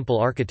Indian temple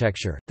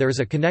architecture. There is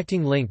a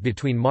connecting link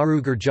between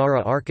Maru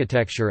Gurjara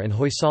architecture and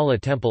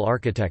Hoysala temple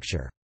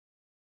architecture.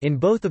 In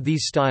both of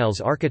these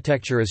styles,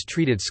 architecture is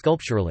treated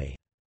sculpturally.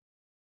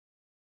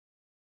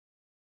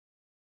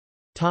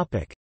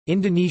 Topic: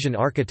 Indonesian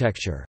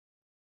architecture.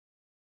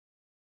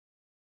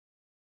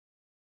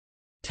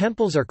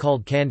 Temples are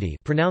called candi,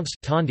 pronounced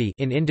tandi,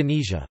 in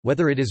Indonesia,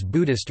 whether it is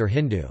Buddhist or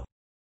Hindu.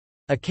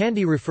 A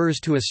candi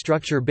refers to a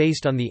structure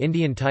based on the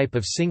Indian type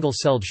of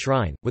single-celled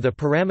shrine, with a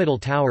pyramidal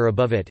tower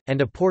above it, and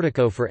a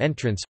portico for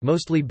entrance,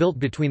 mostly built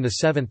between the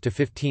 7th to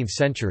 15th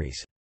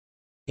centuries.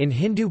 In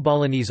Hindu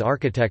Balinese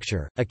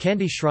architecture, a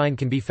candi shrine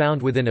can be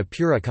found within a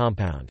pura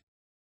compound.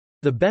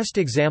 The best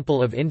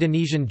example of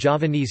Indonesian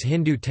Javanese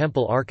Hindu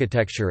temple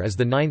architecture is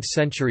the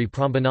 9th-century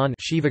Prambanan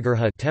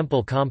Shivagurha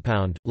temple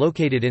compound,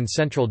 located in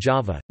central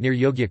Java, near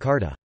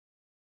Yogyakarta.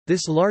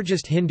 This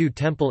largest Hindu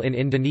temple in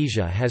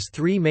Indonesia has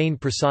three main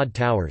prasad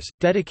towers,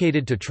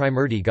 dedicated to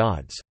Trimurti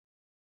gods.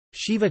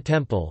 Shiva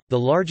Temple, the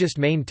largest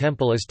main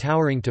temple, is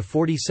towering to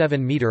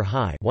 47-meter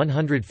high,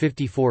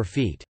 154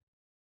 feet.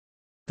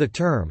 The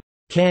term,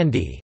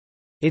 candi,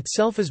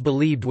 itself is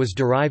believed was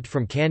derived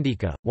from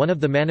Kandika, one of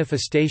the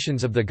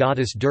manifestations of the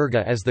goddess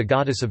Durga as the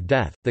goddess of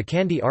death. The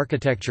Candi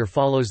architecture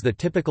follows the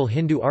typical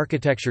Hindu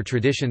architecture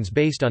traditions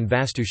based on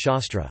Vastu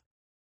Shastra.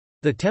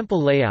 The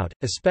temple layout,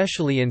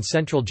 especially in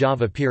Central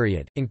Java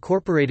period,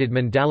 incorporated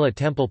mandala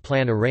temple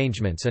plan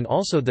arrangements and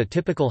also the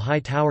typical high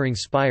towering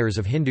spires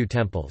of Hindu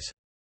temples.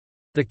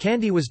 The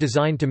Candi was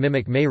designed to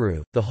mimic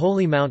Meru, the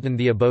holy mountain,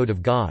 the abode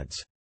of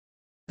gods.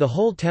 The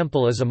whole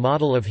temple is a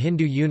model of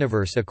Hindu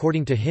universe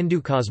according to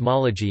Hindu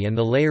cosmology and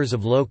the layers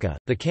of Loka.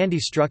 The Candi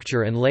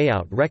structure and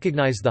layout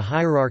recognize the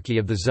hierarchy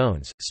of the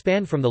zones,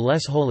 span from the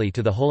less holy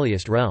to the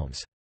holiest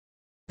realms.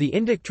 The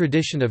Indic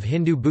tradition of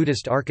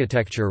Hindu-Buddhist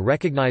architecture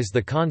recognized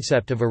the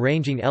concept of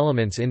arranging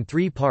elements in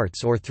three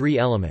parts or three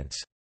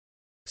elements.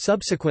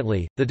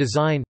 Subsequently, the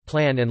design,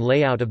 plan and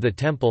layout of the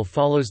temple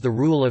follows the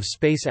rule of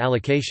space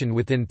allocation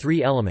within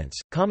three elements,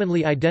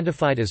 commonly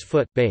identified as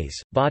foot,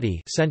 base,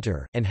 body,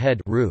 center, and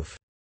head, roof.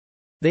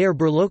 They are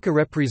Burloka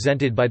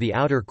represented by the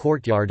outer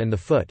courtyard and the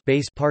foot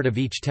base part of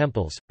each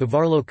temples,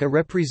 Bhavarloka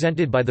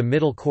represented by the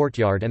middle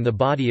courtyard and the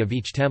body of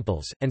each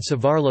temples, and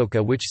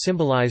Savarloka which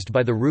symbolized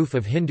by the roof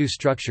of Hindu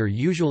structure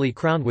usually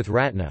crowned with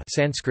ratna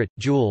Sanskrit,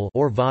 jewel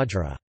or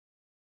vajra.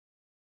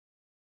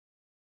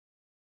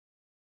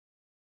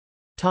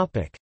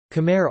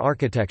 Khmer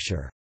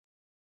architecture.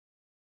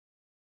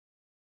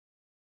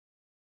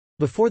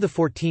 Before the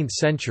 14th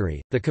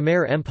century, the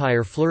Khmer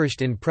Empire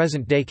flourished in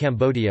present-day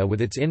Cambodia with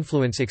its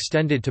influence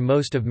extended to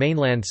most of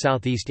mainland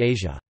Southeast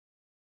Asia.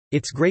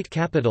 Its great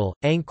capital,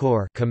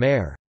 Angkor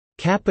Khmer,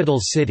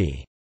 capital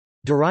city,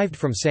 derived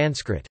from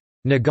Sanskrit,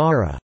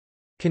 Nagara,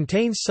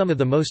 contains some of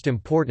the most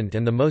important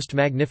and the most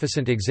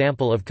magnificent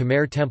example of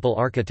Khmer temple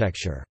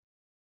architecture.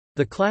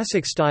 The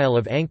classic style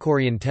of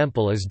Angkorian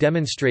temple is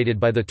demonstrated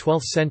by the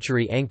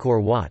 12th-century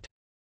Angkor Wat.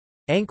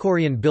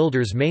 Angkorian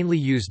builders mainly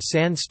used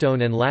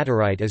sandstone and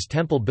laterite as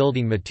temple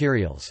building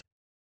materials.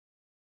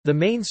 The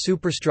main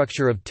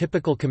superstructure of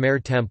typical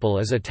Khmer temple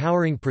is a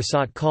towering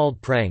prasat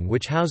called prang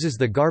which houses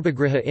the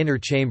Garbhagriha inner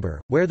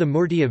chamber, where the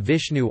murti of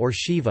Vishnu or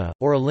Shiva,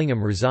 or a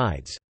lingam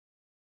resides.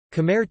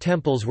 Khmer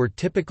temples were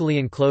typically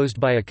enclosed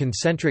by a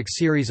concentric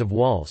series of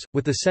walls,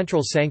 with the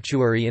central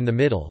sanctuary in the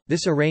middle.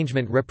 This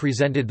arrangement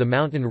represented the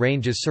mountain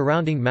ranges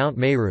surrounding Mount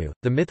Meru,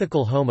 the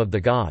mythical home of the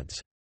gods.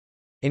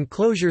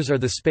 Enclosures are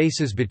the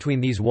spaces between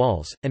these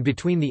walls, and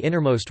between the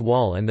innermost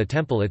wall and the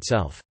temple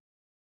itself.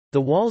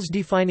 The walls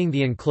defining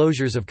the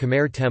enclosures of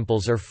Khmer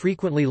temples are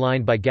frequently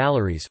lined by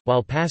galleries,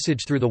 while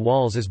passage through the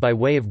walls is by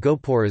way of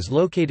gopuras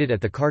located at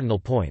the cardinal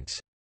points.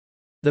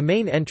 The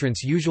main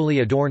entrance usually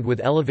adorned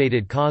with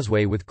elevated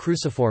causeway with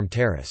cruciform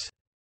terrace.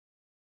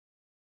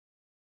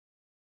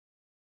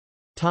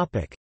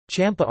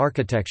 Champa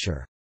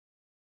architecture.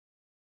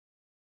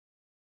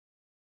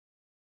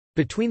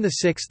 Between the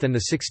 6th and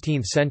the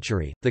 16th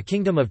century, the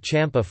Kingdom of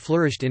Champa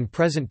flourished in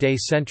present-day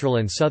central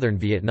and southern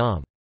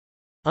Vietnam.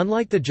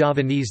 Unlike the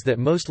Javanese that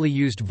mostly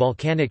used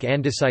volcanic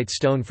andesite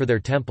stone for their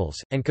temples,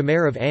 and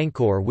Khmer of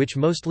Angkor which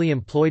mostly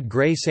employed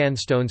grey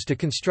sandstones to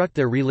construct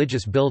their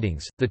religious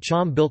buildings, the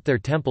Cham built their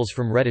temples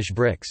from reddish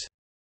bricks.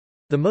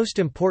 The most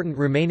important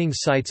remaining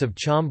sites of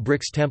Cham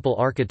bricks temple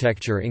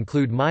architecture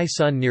include Mai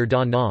Sun near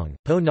Da Nang,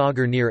 Po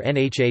Nagar near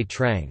Nha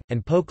Trang,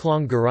 and Po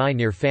Klong Garai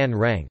near Phan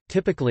Rang.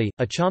 Typically,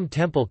 a Cham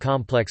temple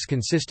complex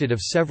consisted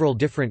of several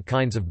different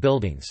kinds of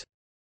buildings.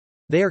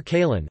 They are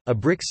Kalan, a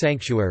brick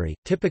sanctuary,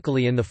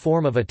 typically in the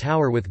form of a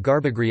tower with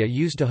garbhagriha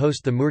used to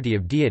host the murti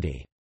of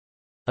deity.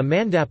 A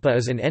mandapa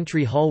is an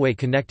entry hallway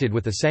connected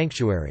with the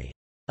sanctuary.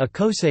 A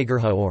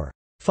kosagirha or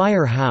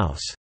fire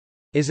house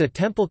is a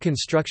temple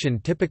construction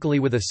typically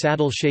with a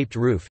saddle-shaped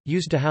roof,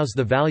 used to house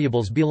the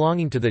valuables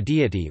belonging to the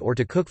deity or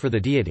to cook for the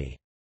deity.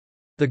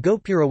 The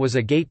gopura was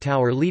a gate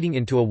tower leading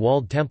into a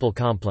walled temple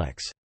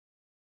complex.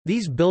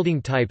 These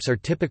building types are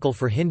typical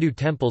for Hindu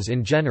temples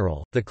in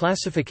general. The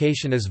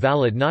classification is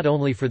valid not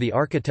only for the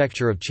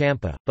architecture of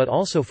Champa, but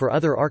also for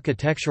other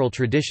architectural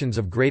traditions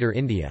of Greater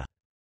India.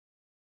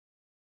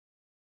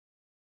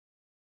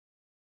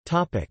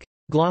 Topic: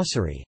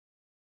 Glossary.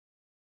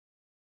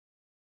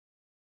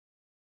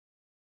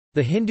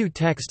 The Hindu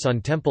texts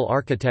on temple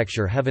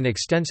architecture have an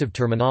extensive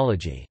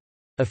terminology.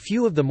 A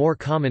few of the more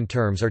common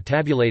terms are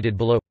tabulated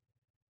below.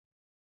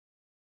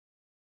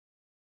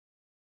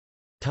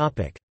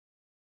 Topic: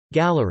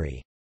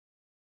 Gallery.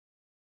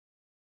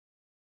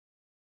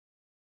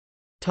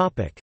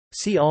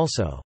 See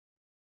also: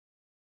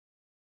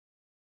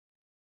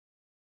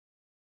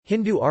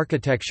 Hindu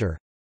architecture,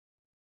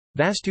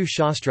 Vastu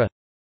Shastra,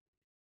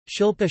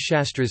 Shilpa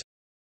Shastras,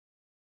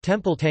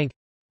 Temple tank,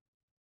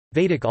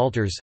 Vedic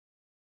altars,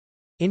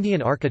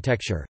 Indian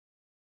architecture,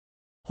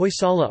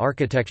 Hoysala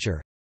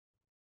architecture,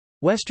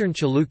 Western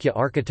Chalukya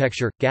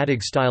architecture,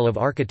 Gadag style of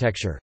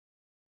architecture,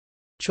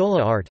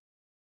 Chola art,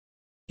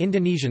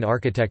 Indonesian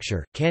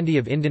architecture, Candi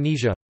of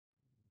Indonesia,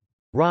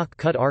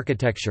 Rock-cut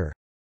architecture,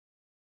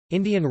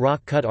 Indian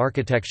rock-cut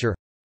architecture,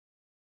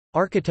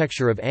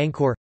 Architecture of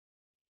Angkor,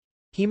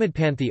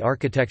 Hemadpanthi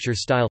architecture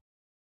style,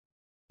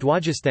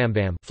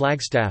 Dwajastambam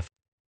flagstaff.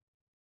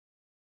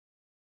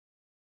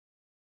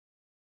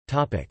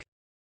 Topic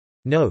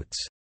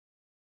Notes.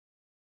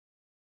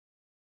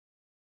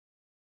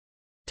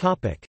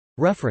 Topic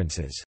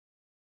References.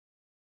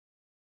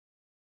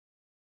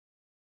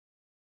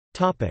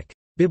 Topic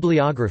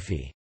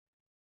Bibliography.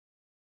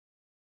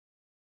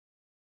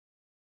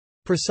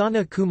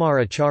 Prasanna Kumar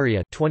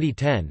Acharya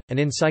 2010, An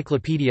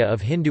Encyclopedia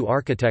of Hindu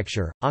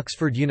Architecture,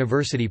 Oxford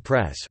University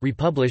Press,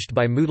 republished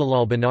by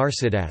Motilal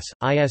Banarsidass,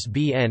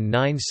 ISBN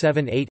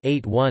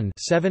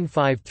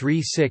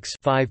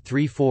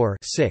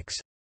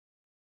 978-81-7536-534-6.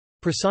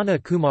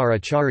 Prasanna Kumar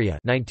Acharya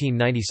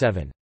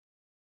 1997.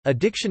 A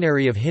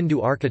Dictionary of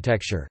Hindu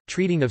Architecture,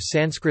 treating of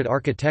Sanskrit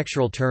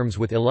architectural terms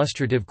with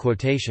illustrative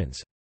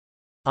quotations.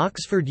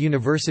 Oxford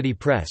University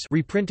Press,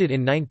 reprinted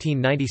in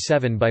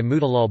 1997 by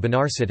Motilal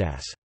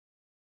Banarsidass.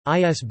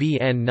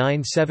 ISBN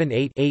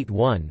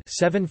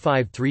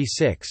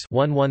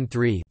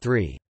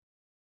 978-81-7536-113-3.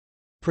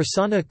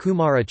 Prasanna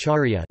Kumar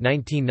Acharya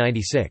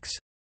 1996.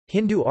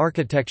 Hindu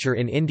Architecture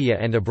in India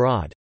and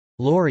Abroad.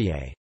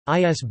 Laurier.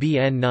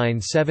 ISBN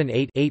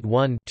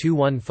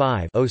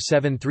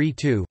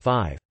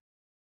 978-81-215-0732-5.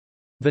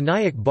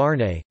 Vinayak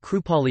Barne,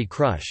 Krupali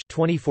Krush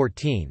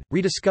 2014,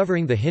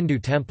 Rediscovering the Hindu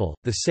Temple,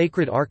 The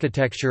Sacred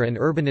Architecture and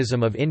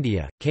Urbanism of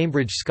India,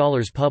 Cambridge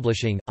Scholars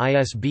Publishing,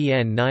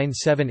 ISBN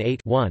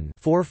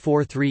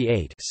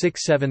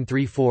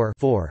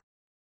 978-1-4438-6734-4.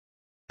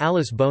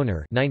 Alice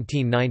Boner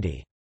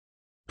 1990.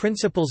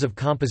 Principles of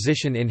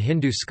Composition in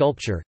Hindu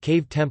Sculpture,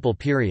 Cave Temple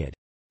Period.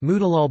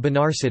 Motilal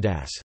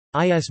Banarsidass.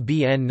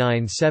 ISBN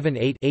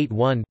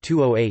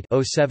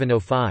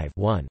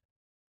 978-81-208-0705-1.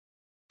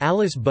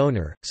 Alice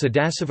Boner,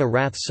 Sadasiva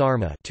Rath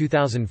Sarma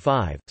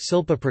 2005,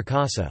 Silpa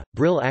Prakasa,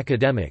 Brill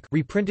Academic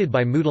reprinted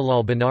by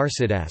Motilal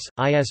Banarsidass,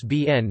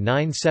 ISBN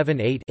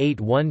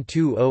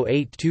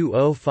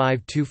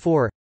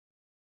 978-8120820524.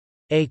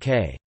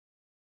 A.K.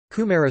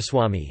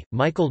 Kumaraswamy,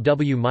 Michael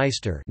W.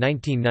 Meister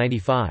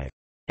 1995.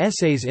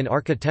 Essays in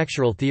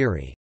Architectural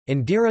Theory.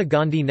 Indira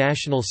Gandhi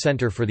National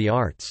Centre for the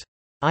Arts.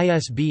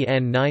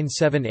 ISBN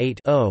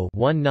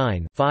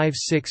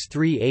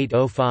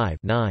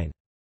 978-0-19-563805-9.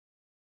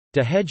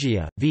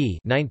 Dehegia, V.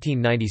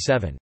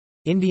 1997.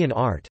 Indian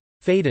Art.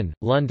 Phaidon,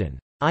 London.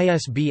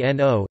 ISBN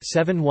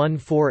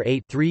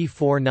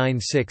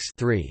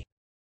 0-7148-3496-3.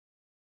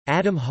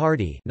 Adam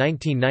Hardy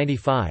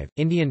 1995,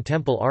 Indian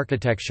Temple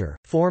Architecture,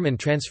 Form and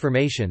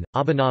Transformation,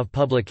 Abhinav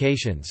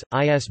Publications,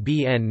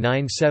 ISBN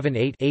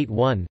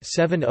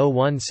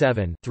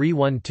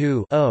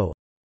 978-81-7017-312-0.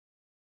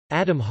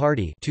 Adam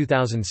Hardy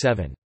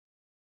 2007.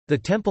 The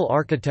Temple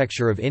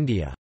Architecture of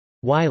India.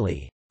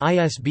 Wiley.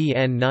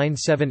 ISBN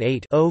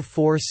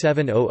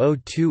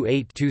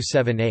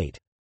 978-0470028278.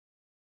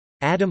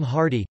 Adam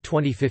Hardy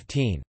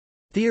 2015.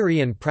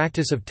 Theory and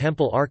Practice of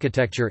Temple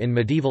Architecture in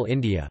Medieval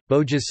India,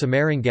 Boj's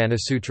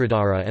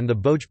Samaranganasutradhara and the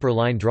Bhojpur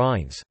Line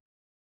Drawings.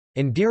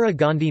 Indira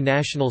Gandhi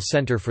National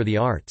Centre for the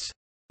Arts.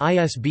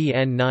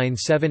 ISBN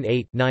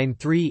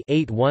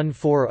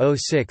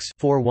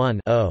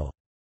 978-93-81406-41-0.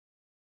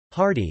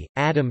 Hardy,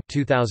 Adam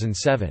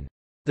 2007.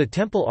 The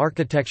Temple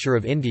Architecture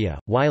of India,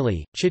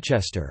 Wiley,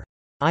 Chichester.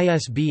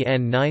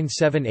 ISBN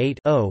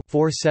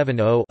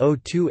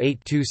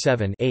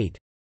 978-0-470-02827-8.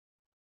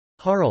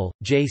 Harrell,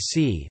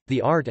 J.C.,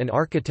 The Art and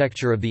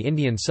Architecture of the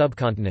Indian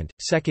Subcontinent,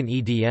 2nd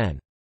edn.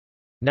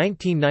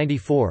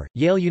 1994,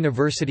 Yale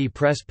University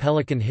Press.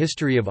 Pelican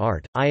History of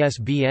Art,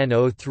 ISBN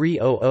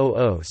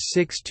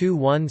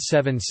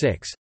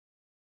 0300062176.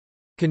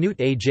 Knut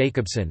A.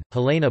 Jacobson,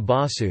 Helena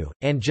Basu,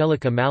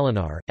 Angelica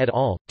Malinar, et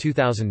al.,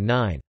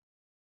 2009.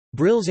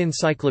 Brill's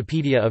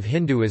Encyclopedia of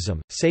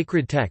Hinduism,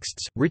 Sacred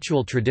Texts,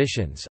 Ritual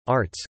Traditions,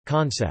 Arts,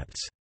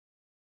 Concepts.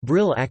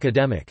 Brill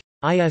Academic.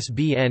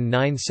 ISBN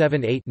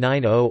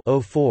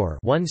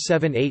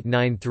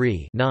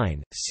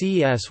 978-90-04-17893-9,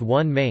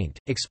 CS1 maint,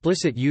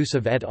 explicit use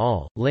of et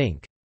al.,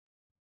 link.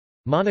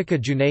 Monica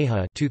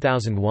Juneja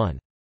 2001.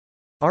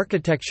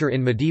 Architecture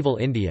in Medieval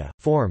India,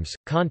 Forms,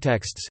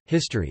 Contexts,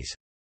 Histories.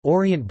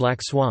 Orient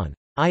Black Swan.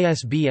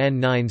 ISBN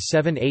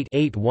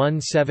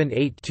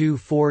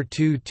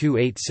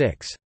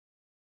 978-8178242286.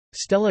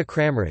 Stella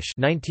Kramrisch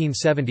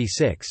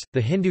 1976,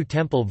 The Hindu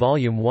Temple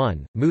Volume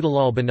 1,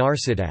 Motilal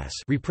Banarsidass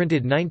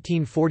reprinted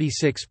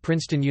 1946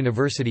 Princeton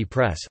University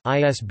Press,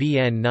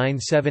 ISBN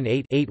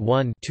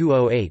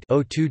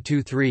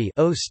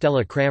 978-81-208-0223-0.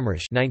 Stella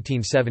Kramrisch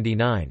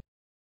 1979.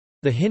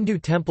 The Hindu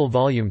Temple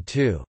Volume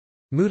 2.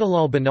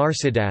 Motilal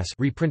Banarsidass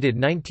reprinted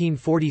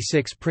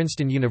 1946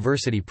 Princeton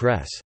University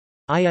Press.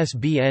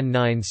 ISBN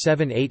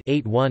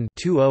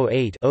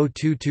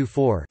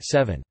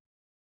 978-81-208-0224-7.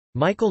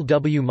 Michael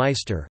W.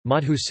 Meister,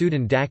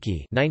 Madhusudan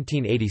Daki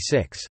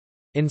 1986.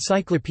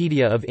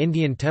 Encyclopedia of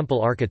Indian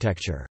Temple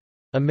Architecture.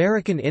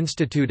 American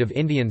Institute of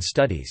Indian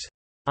Studies.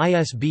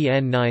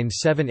 ISBN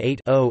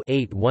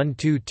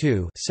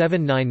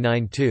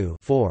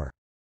 978-0-8122-7992-4.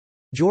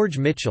 George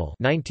Mitchell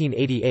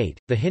 1988,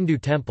 The Hindu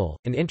Temple,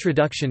 An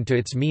Introduction to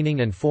Its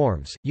Meaning and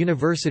Forms,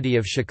 University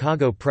of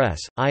Chicago Press,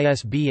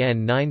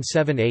 ISBN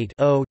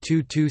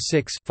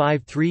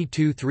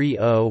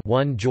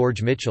 978-0-226-53230-1.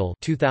 George Mitchell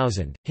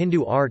 2000,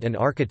 Hindu Art and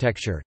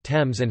Architecture,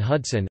 Thames and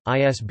Hudson,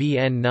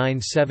 ISBN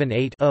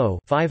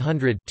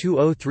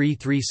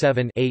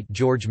 978-0-500-20337-8.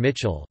 George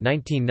Mitchell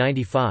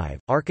 1995,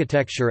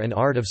 Architecture and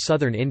Art of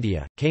Southern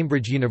India,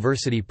 Cambridge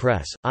University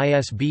Press,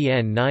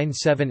 ISBN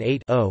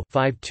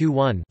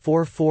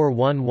 978-0-521-44110-0.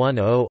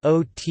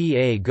 T.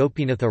 A.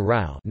 Gopinatha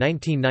Rao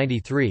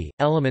 1993,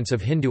 Elements of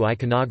Hindu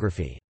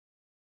Iconography.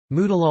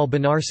 Motilal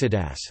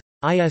Banarsidass.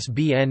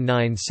 ISBN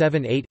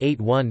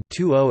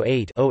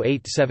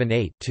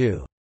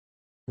 978-81-208-0878-2.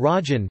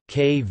 Rajan,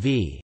 K.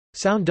 V.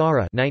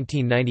 Soundara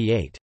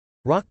 1998.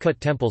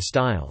 Rock-cut Temple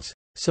Styles.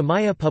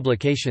 Samaya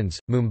Publications,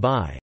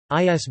 Mumbai.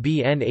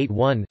 ISBN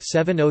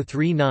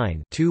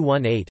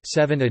 81-7039-218-7.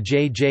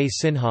 Ajay J.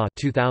 Sinha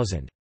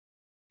 2000.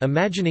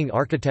 Imagining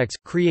Architects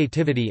 –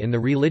 Creativity in the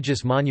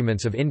Religious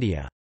Monuments of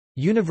India.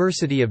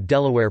 University of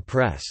Delaware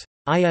Press.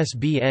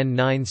 ISBN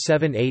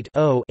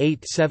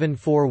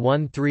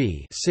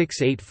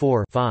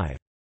 978-0-87413-684-5.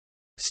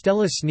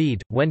 Stella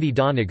Sneed, Wendy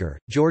Doniger,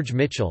 George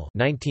Mitchell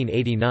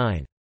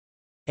 1989.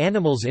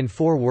 Animals in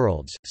Four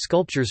Worlds,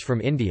 Sculptures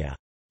from India.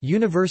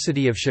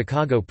 University of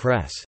Chicago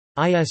Press.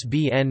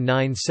 ISBN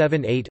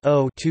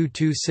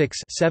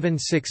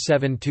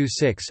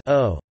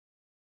 978-0-226-76726-0.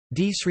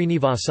 D.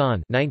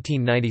 Srinivasan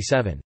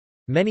 1997.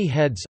 Many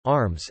Heads,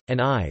 Arms, and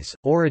Eyes,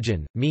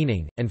 Origin,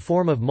 Meaning, and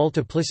Form of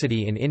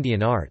Multiplicity in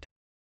Indian Art.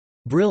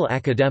 Brill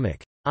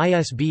Academic.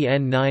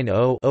 ISBN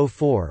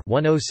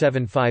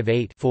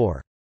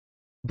 90-04-10758-4.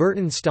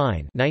 Burton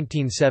Stein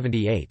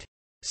 1978.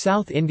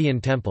 South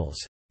Indian Temples.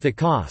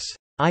 Vikas.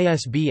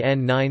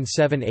 ISBN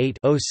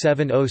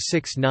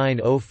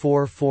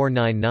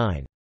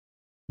 978-0706904499.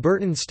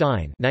 Burton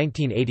Stein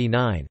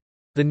 1989.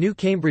 The New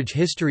Cambridge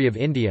History of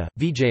India,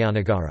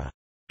 Vijayanagara.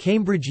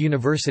 Cambridge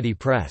University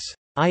Press.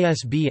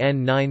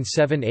 ISBN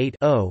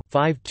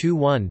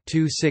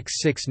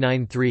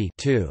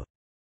 978-0-521-26693-2.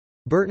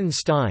 Burton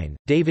Stein,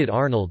 David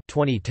Arnold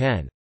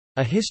 2010.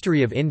 A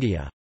History of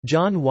India.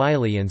 John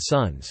Wiley &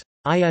 Sons.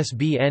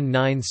 ISBN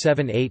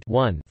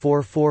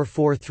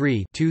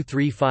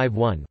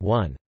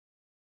 978-1-4443-2351-1.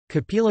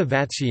 Kapila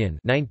Vatsyayan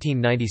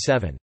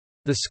 1997.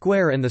 The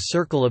Square and the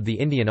Circle of the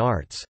Indian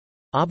Arts.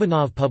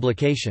 Abhinav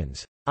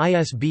Publications.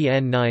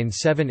 ISBN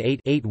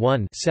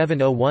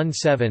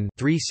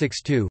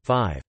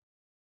 978-81-7017-362-5.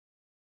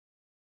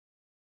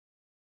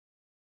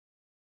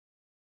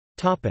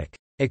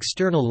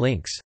 External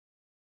links.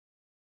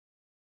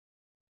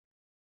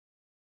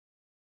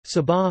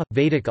 Sabha,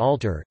 Vedic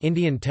Altar,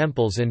 Indian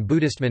Temples and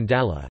Buddhist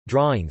Mandala,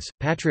 Drawings,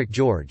 Patrick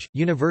George,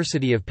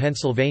 University of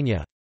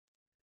Pennsylvania.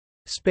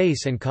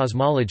 Space and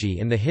Cosmology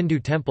in the Hindu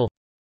Temple.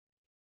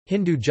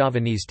 Hindu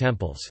Javanese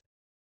Temples